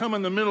 They're coming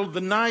in the middle of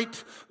the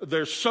night.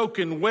 They're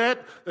soaking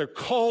wet. They're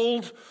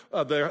cold.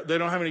 They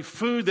don't have any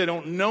food. They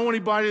don't know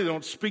anybody. They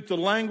don't speak the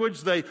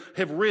language. They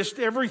have risked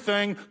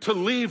everything to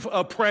leave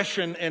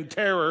oppression and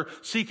terror,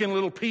 seeking a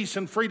little peace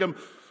and freedom.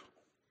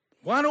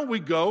 Why don't we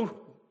go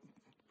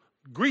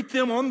greet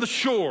them on the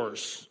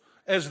shores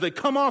as they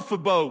come off the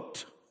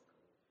boat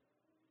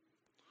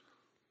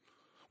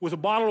with a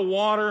bottle of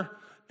water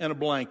and a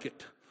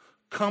blanket?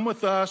 Come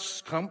with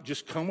us.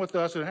 Just come with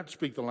us. I don't have to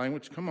speak the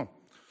language. Come on.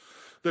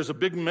 There's a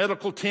big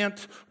medical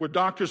tent where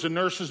doctors and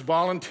nurses,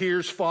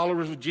 volunteers,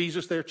 followers of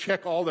Jesus there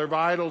check all their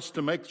vitals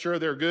to make sure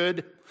they're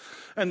good.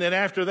 And then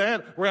after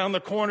that, around the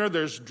corner,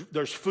 there's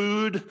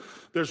food.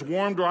 There's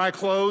warm, dry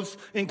clothes,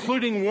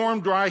 including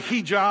warm, dry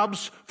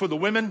hijabs for the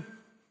women.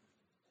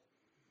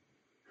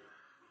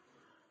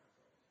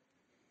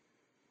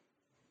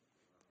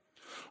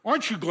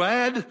 Aren't you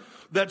glad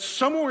that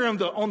somewhere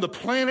on the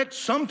planet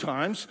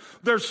sometimes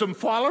there's some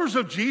followers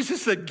of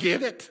Jesus that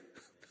get it?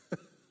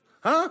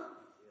 Huh?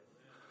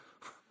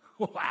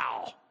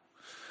 Wow.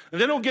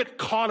 And they don't get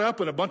caught up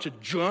in a bunch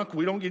of junk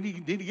we don't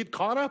need to get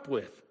caught up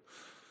with.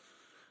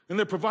 And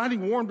they're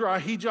providing warm,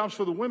 dry hijabs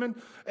for the women.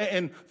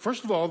 And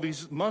first of all,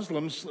 these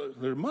Muslims,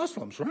 they're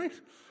Muslims, right?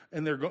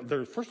 And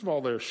they're first of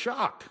all, they're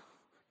shocked.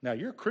 Now,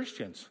 you're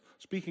Christians.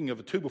 Speaking of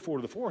a 2x4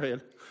 to the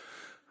forehead,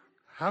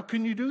 how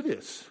can you do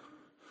this?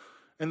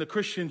 And the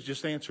Christians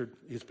just answered,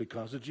 it's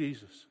because of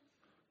Jesus.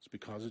 It's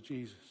because of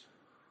Jesus.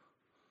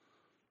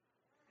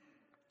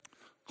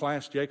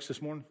 Class, Jakes,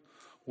 this morning,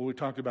 well, we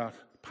talked about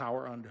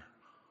power under.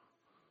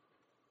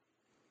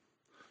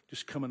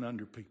 Just coming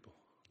under people,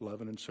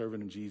 loving and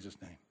serving in Jesus'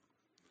 name.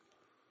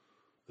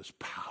 There's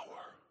power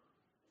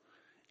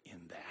in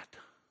that.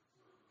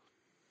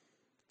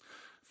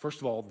 First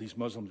of all, these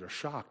Muslims are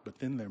shocked, but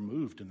then they're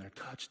moved and they're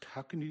touched.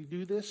 How can you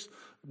do this?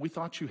 We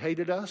thought you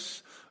hated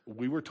us.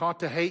 We were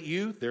taught to hate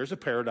you. There's a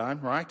paradigm,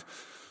 right?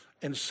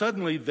 And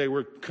suddenly they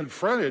were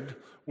confronted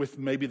with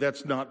maybe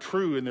that's not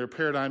true, and their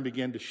paradigm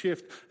began to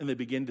shift, and they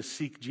began to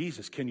seek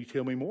Jesus. Can you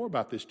tell me more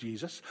about this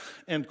Jesus?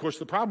 And of course,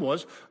 the problem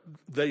was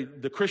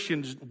the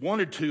Christians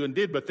wanted to and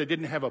did, but they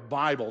didn't have a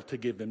Bible to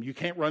give them. You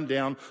can't run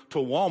down to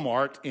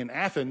Walmart in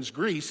Athens,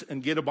 Greece,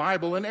 and get a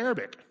Bible in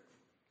Arabic.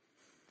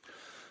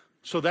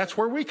 So that's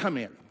where we come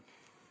in.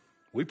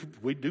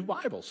 We do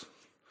Bibles.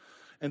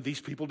 And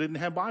these people didn't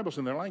have Bibles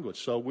in their language.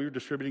 So we're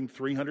distributing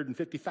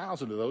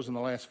 350,000 of those in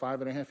the last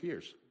 5.5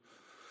 years.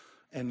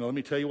 And let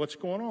me tell you what's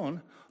going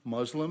on.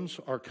 Muslims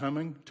are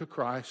coming to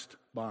Christ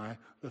by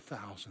the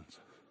thousands.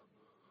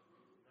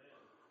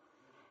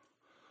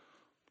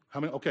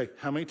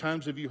 How many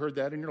times have you heard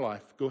that in your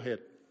life? Go ahead.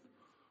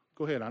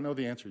 Go ahead. I know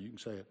the answer. You can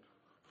say it.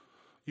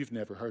 You've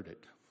never heard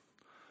it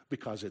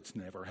because it's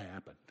never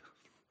happened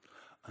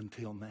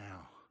until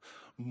now.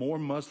 More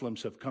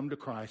Muslims have come to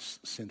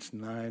Christ since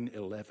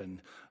 9/11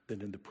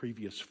 than in the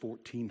previous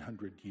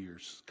 1,400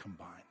 years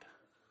combined.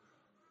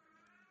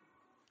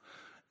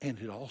 And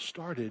it all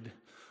started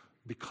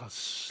because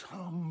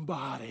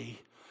somebody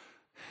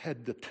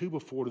had the two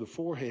before to the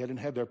forehead and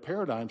had their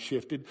paradigm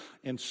shifted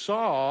and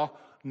saw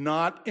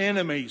not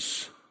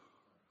enemies,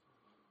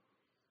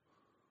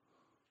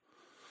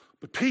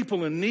 but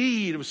people in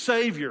need of a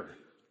Savior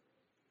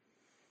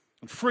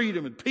and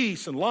freedom and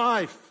peace and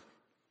life.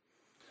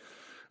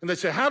 And they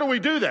say, how do we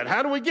do that?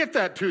 How do we get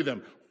that to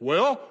them?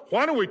 Well,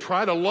 why don't we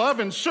try to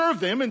love and serve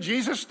them in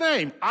Jesus'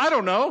 name? I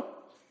don't know.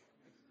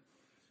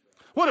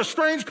 What a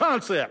strange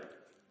concept.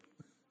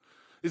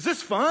 Is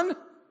this fun?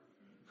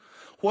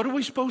 What are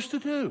we supposed to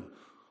do?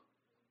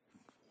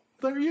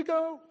 There you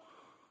go.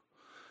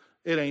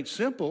 It ain't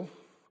simple.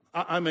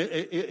 I mean,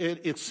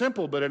 it's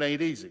simple, but it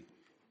ain't easy.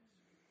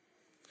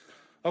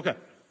 Okay.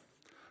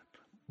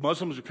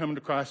 Muslims are coming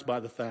to Christ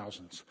by the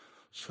thousands.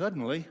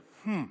 Suddenly,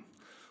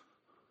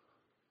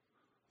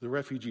 the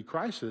refugee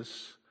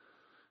crisis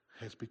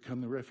has become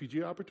the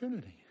refugee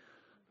opportunity.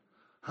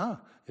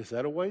 Is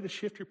that a way to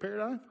shift your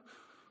paradigm?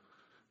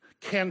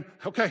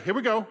 Here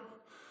we go.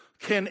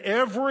 Can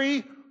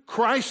every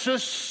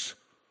crisis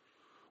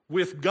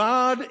with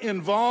God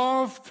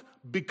involved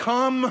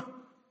become,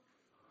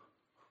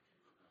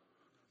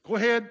 go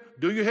ahead,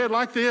 do your head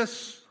like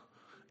this,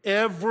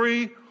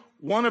 every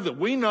one of them.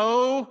 We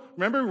know,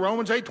 remember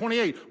Romans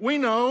 8:28, we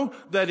know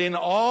that in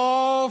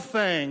all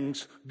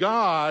things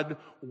God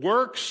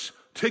works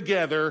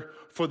together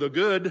for the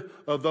good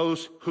of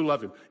those who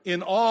love him.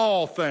 In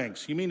all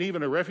things. You mean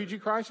even a refugee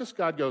crisis?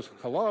 God goes,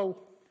 hello?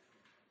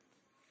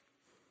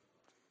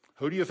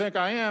 Who do you think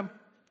I am?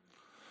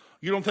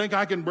 You don't think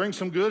I can bring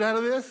some good out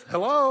of this?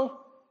 Hello?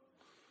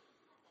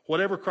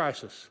 Whatever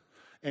crisis.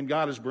 And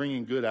God is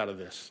bringing good out of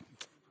this.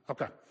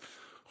 Okay.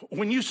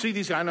 When you see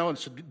these, I know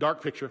it's a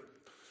dark picture,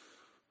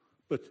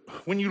 but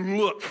when you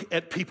look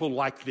at people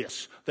like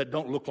this that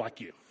don't look like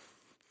you,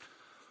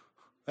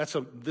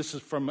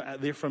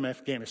 they're from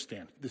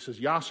Afghanistan. This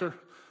is Yasser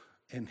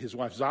and his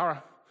wife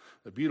Zara,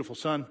 the beautiful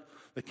son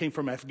that came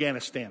from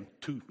Afghanistan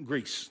to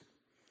Greece.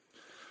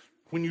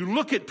 When you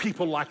look at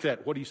people like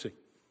that, what do you see?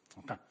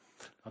 Okay.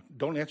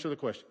 Don't answer the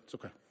question. It's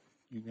okay.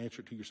 You can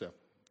answer it to yourself.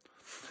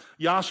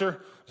 Yasser,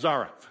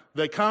 Zara.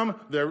 They come,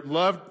 they're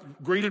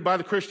loved, greeted by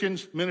the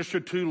Christians,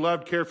 ministered to,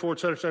 loved, cared for,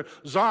 etc., etc.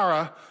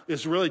 Zara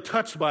is really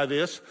touched by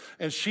this,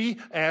 and she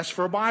asks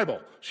for a Bible.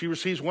 She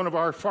receives one of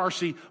our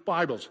Farsi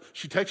Bibles.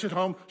 She takes it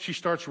home. She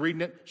starts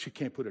reading it. She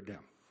can't put it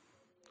down.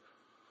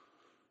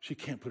 She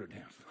can't put it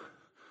down.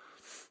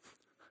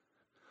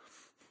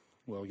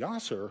 Well,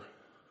 Yasser,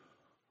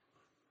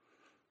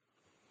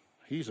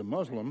 he's a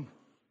Muslim.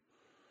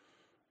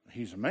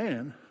 He's a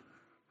man.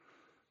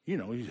 You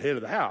know, he's head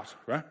of the house,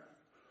 right?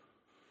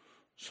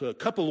 So a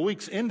couple of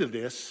weeks into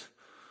this,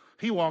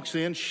 he walks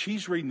in,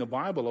 she's reading the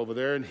Bible over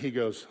there, and he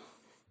goes,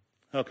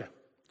 okay,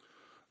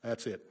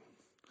 that's it.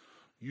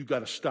 You got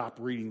to stop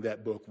reading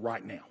that book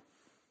right now.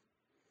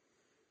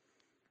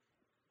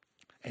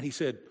 And he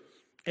said,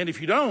 and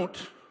if you don't,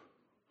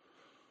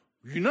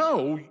 you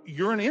know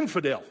you're an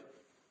infidel.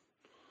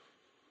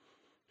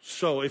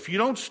 So if you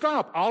don't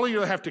stop, I'll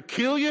either have to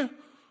kill you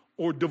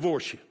or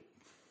divorce you.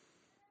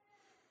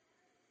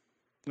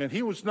 And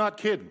he was not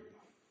kidding.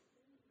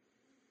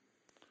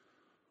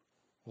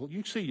 Well,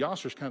 you see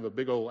Yasser's kind of a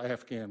big old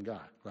Afghan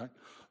guy, right?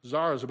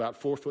 Zara's about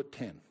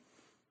 4'10".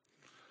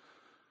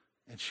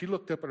 And she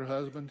looked up at her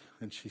husband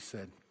and she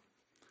said,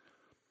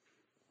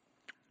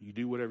 you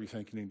do whatever you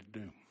think you need to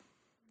do.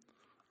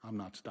 I'm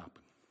not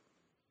stopping.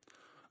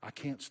 I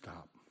can't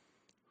stop.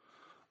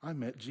 I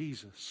met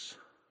Jesus,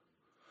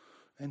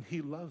 and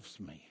he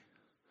loves me,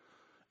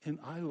 and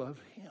I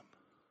love him.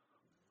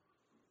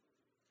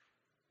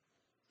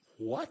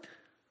 What?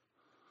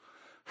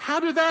 How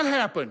did that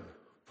happen?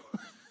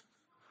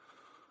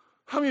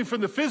 I mean,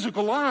 from the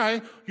physical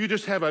eye, you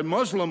just have a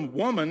Muslim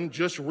woman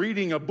just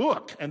reading a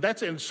book, and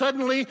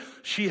suddenly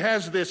she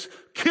has this,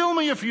 kill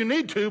me if you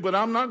need to, but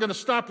I'm not going to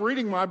stop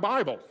reading my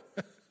Bible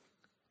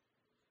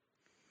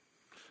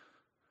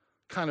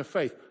kind of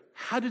faith.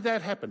 How did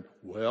that happen?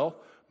 Well,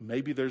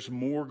 maybe there's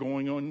more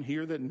going on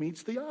here that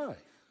meets the eye.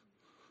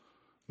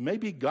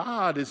 maybe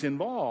God is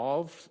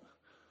involved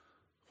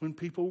when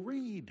people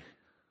read.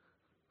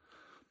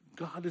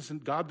 God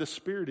the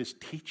Spirit is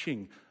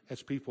teaching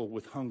as people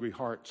with hungry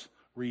hearts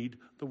read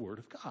the Word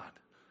of God.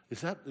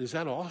 Is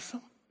that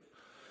awesome?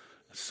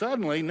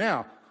 Suddenly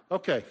now,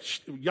 okay,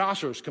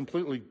 Yasser's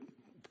completely,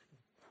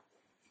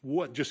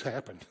 what just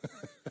happened?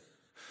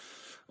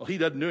 Well, he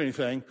doesn't do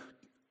anything.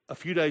 A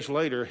few days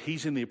later,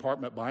 he's in the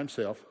apartment by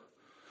himself.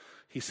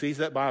 He sees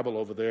that Bible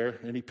over there,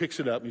 and he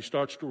picks it up, and he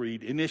starts to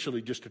read,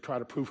 initially just to try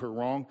to prove her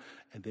wrong,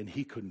 and then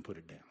he couldn't put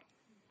it down.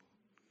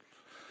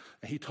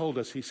 And he told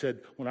us, he said,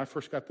 when I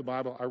first got the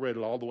Bible, I read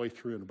it all the way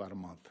through in about a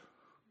month.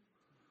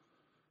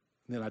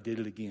 And then I did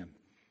it again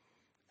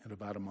in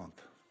about a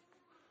month.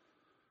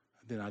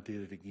 And then I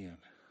did it again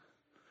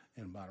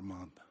in about a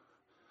month.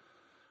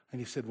 And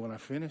he said, when I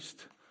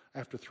finished,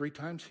 after 3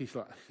 times, he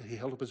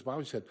held up his Bible,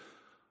 he said,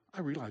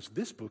 I realized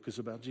this book is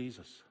about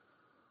Jesus.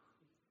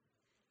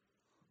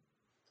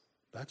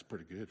 That's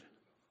pretty good.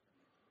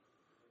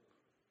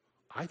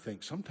 I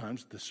think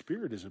sometimes the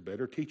Spirit is a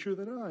better teacher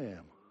than I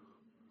am.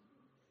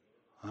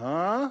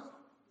 Huh?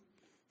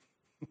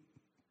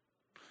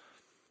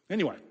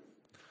 Anyway,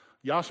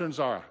 Yasser and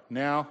Zara,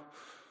 now,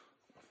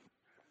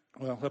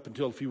 well, up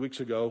until a few weeks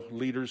ago,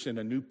 leaders in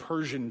a new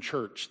Persian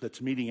church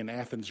that's meeting in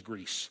Athens,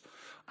 Greece.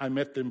 I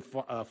met them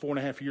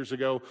 4.5 years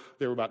ago.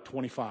 They were about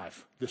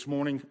 25. This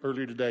morning,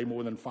 earlier today,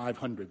 more than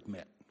 500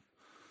 met.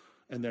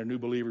 And they're new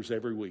believers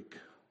every week.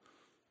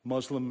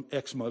 Muslim,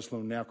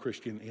 ex-Muslim, now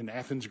Christian in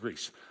Athens,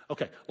 Greece.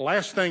 Okay,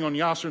 last thing on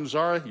Yasser and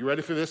Zara. You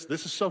ready for this?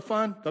 This is so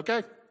fun,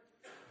 okay?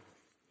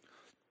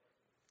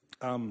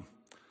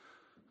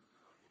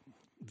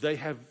 They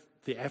have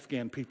the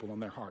Afghan people on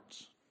their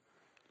hearts.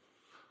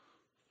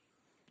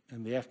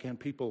 And the Afghan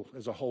people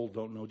as a whole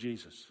don't know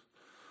Jesus.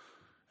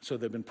 So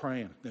they've been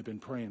praying.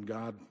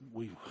 God,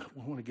 we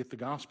want to get the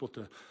gospel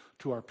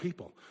to our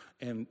people.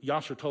 And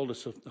Yasser told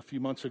us a few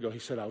months ago, he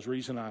said, I was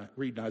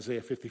reading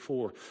Isaiah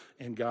 54,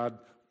 and God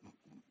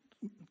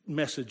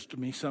messaged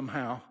me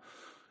somehow.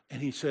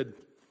 And he said,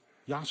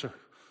 Yasser,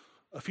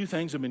 a few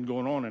things have been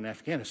going on in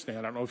Afghanistan.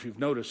 I don't know if you've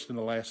noticed in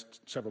the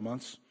last several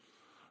months,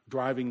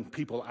 driving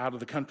people out of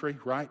the country,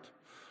 right?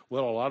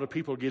 Well, a lot of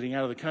people are getting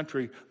out of the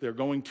country.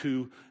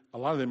 A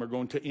lot of them are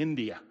going to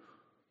India.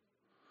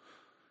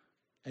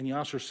 And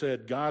Yasser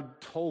said, God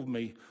told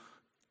me,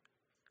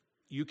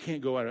 you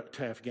can't go out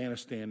to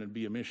Afghanistan and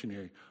be a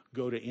missionary.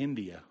 Go to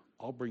India.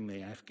 I'll bring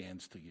the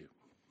Afghans to you.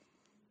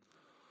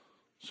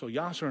 So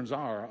Yasser and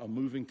Zara are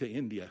moving to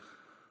India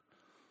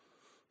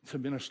to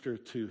minister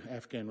to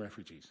Afghan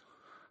refugees.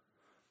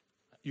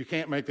 You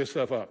can't make this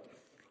stuff up.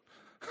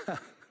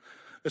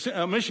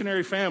 A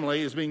missionary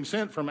family is being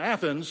sent from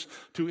Athens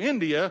to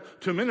India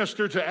to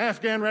minister to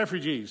Afghan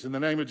refugees in the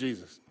name of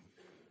Jesus.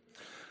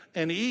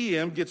 And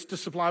EEM gets to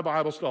supply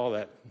Bibles to all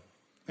that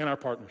and our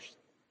partners.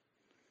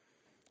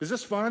 Is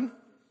this fun?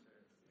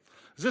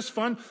 Is this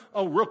fun?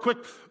 Oh, real quick,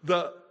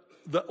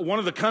 one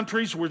of the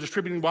countries we're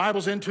distributing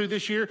Bibles into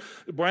this year,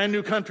 a brand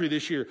new country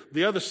this year.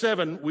 The other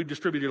 7 we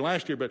distributed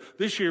last year, but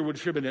this year we're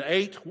distributing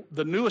 8.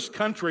 The newest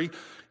country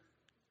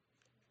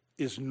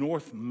is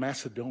North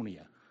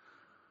Macedonia.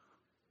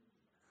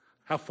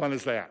 How fun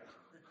is that?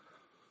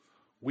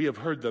 We have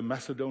heard the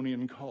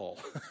Macedonian call,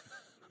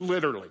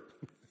 literally.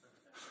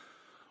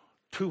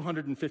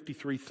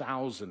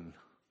 253,000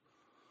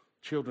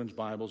 children's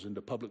Bibles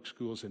into public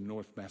schools in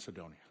North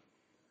Macedonia.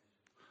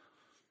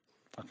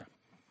 Okay.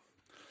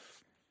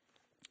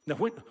 Now,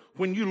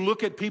 when you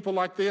look at people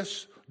like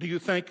this, do you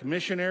think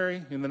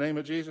missionary in the name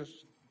of Jesus?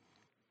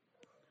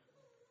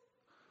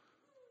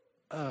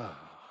 2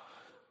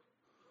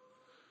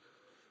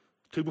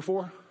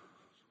 before?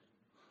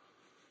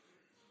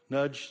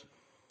 Nudge,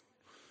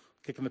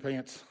 kick in the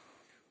pants,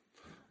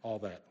 all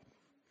that.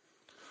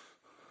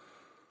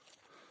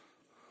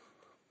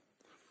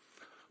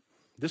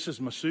 This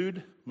is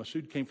Masood.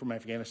 Masood came from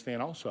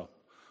Afghanistan also.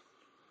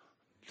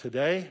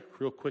 Today,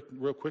 real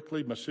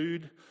quickly,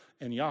 Masood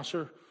and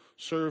Yasser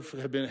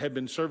have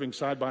been serving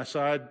side by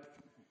side.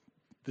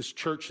 This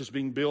church is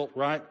being built,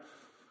 right?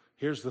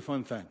 Here's the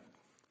fun thing.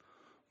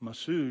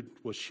 Masood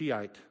was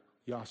Shiite.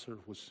 Yasser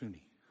was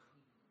Sunni.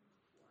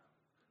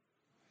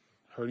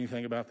 Heard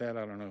anything about that?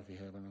 I don't know if you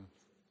have or not.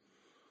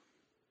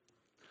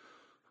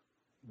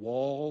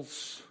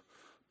 Walls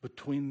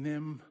between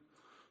them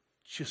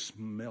just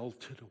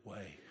melted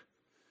away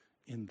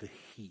in the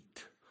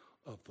heat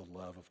of the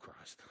love of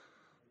Christ.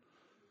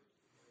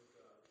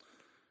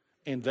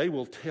 And they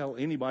will tell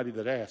anybody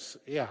that asks,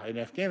 yeah, in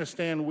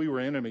Afghanistan we were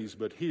enemies,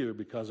 but here,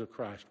 because of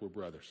Christ, we're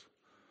brothers.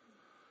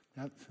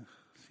 Now,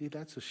 see,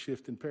 that's a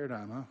shift in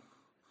paradigm, huh?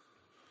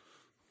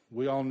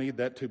 We all need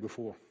that too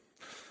before.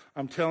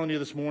 I'm telling you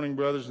this morning,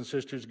 brothers and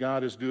sisters,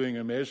 God is doing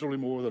immeasurably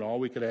more than all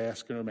we could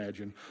ask or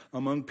imagine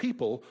among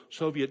people,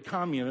 Soviet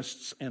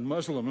communists and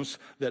Muslims,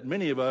 that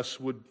many of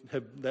us would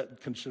have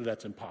consider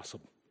that's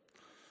impossible.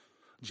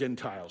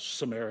 Gentiles,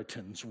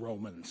 Samaritans,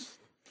 Romans.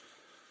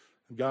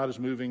 God is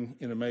moving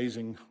in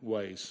amazing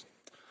ways.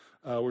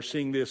 We're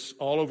seeing this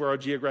all over our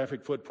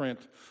geographic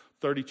footprint.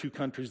 32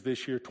 countries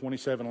this year,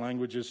 27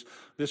 languages.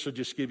 This will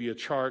just give you a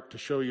chart to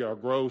show you our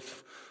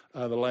growth.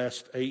 The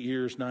last 8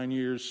 years, 9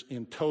 years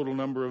in total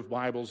number of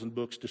Bibles and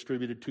books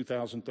distributed,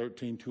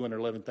 2013,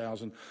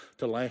 211,000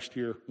 to last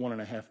year,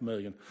 1.5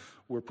 million.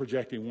 We're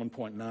projecting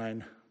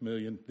 1.9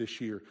 million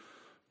this year.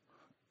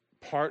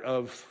 Part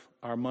of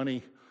our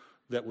money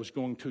that was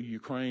going to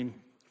Ukraine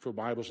for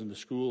Bibles in the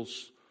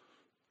schools,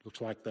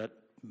 looks like that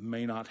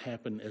may not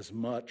happen as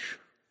much.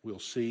 We'll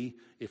see.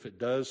 If it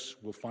does,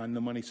 we'll find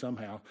the money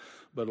somehow.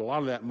 But a lot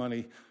of that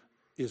money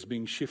is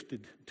being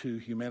shifted to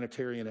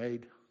humanitarian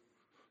aid.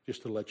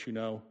 Just to let you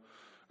know,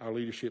 our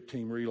leadership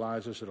team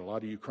realizes that a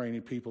lot of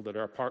Ukrainian people that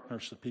are our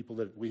partners, the people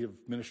that we have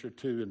ministered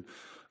to,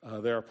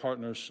 and they're our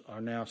partners,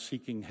 are now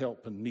seeking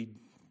help and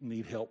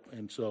need help.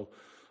 And so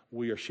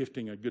we are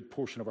shifting a good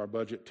portion of our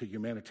budget to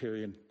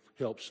humanitarian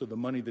help. So the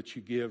money that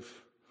you give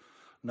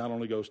not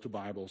only goes to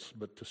Bibles,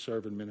 but to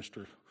serve and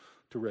minister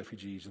to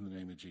refugees in the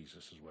name of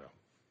Jesus as well.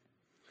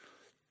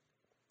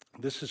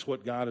 This is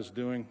what God is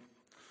doing,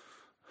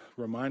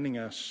 reminding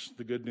us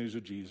the good news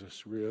of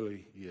Jesus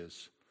really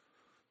is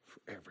for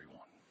everyone.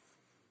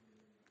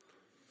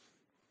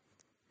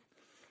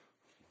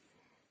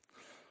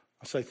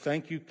 I say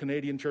thank you,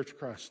 Canadian Church of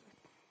Christ.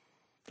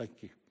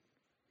 Thank you.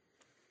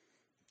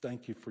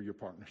 Thank you for your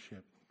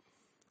partnership.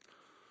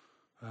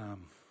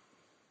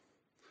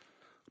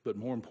 But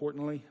more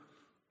importantly,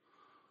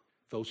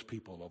 those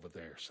people over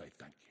there say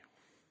thank you.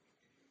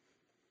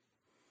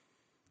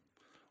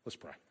 Let's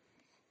pray.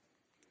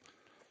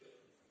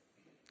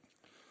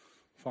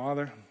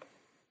 Father,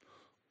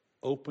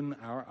 open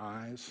our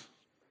eyes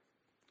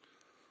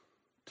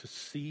to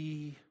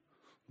see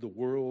the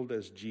world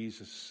as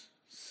Jesus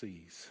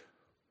sees.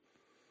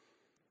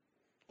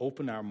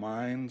 Open our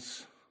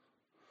minds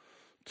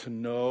to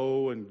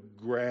know and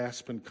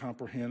grasp and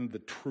comprehend the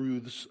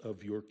truths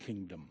of your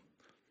kingdom.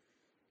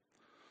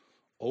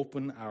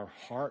 Open our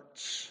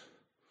hearts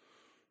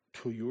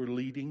to your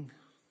leading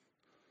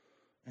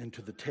and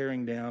to the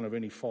tearing down of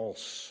any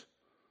false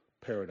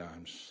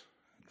paradigms.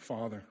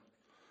 Father,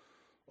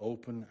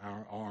 open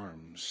our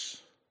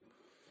arms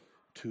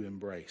to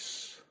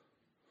embrace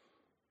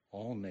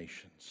all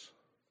nations,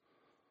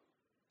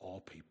 all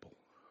people,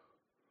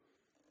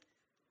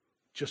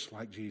 just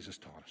like Jesus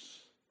taught us.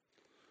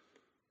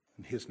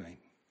 In his name,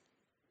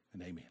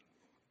 and amen.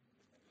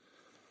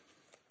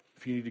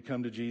 If you need to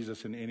come to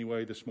Jesus in any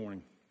way this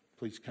morning,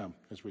 please come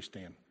as we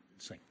stand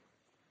and sing.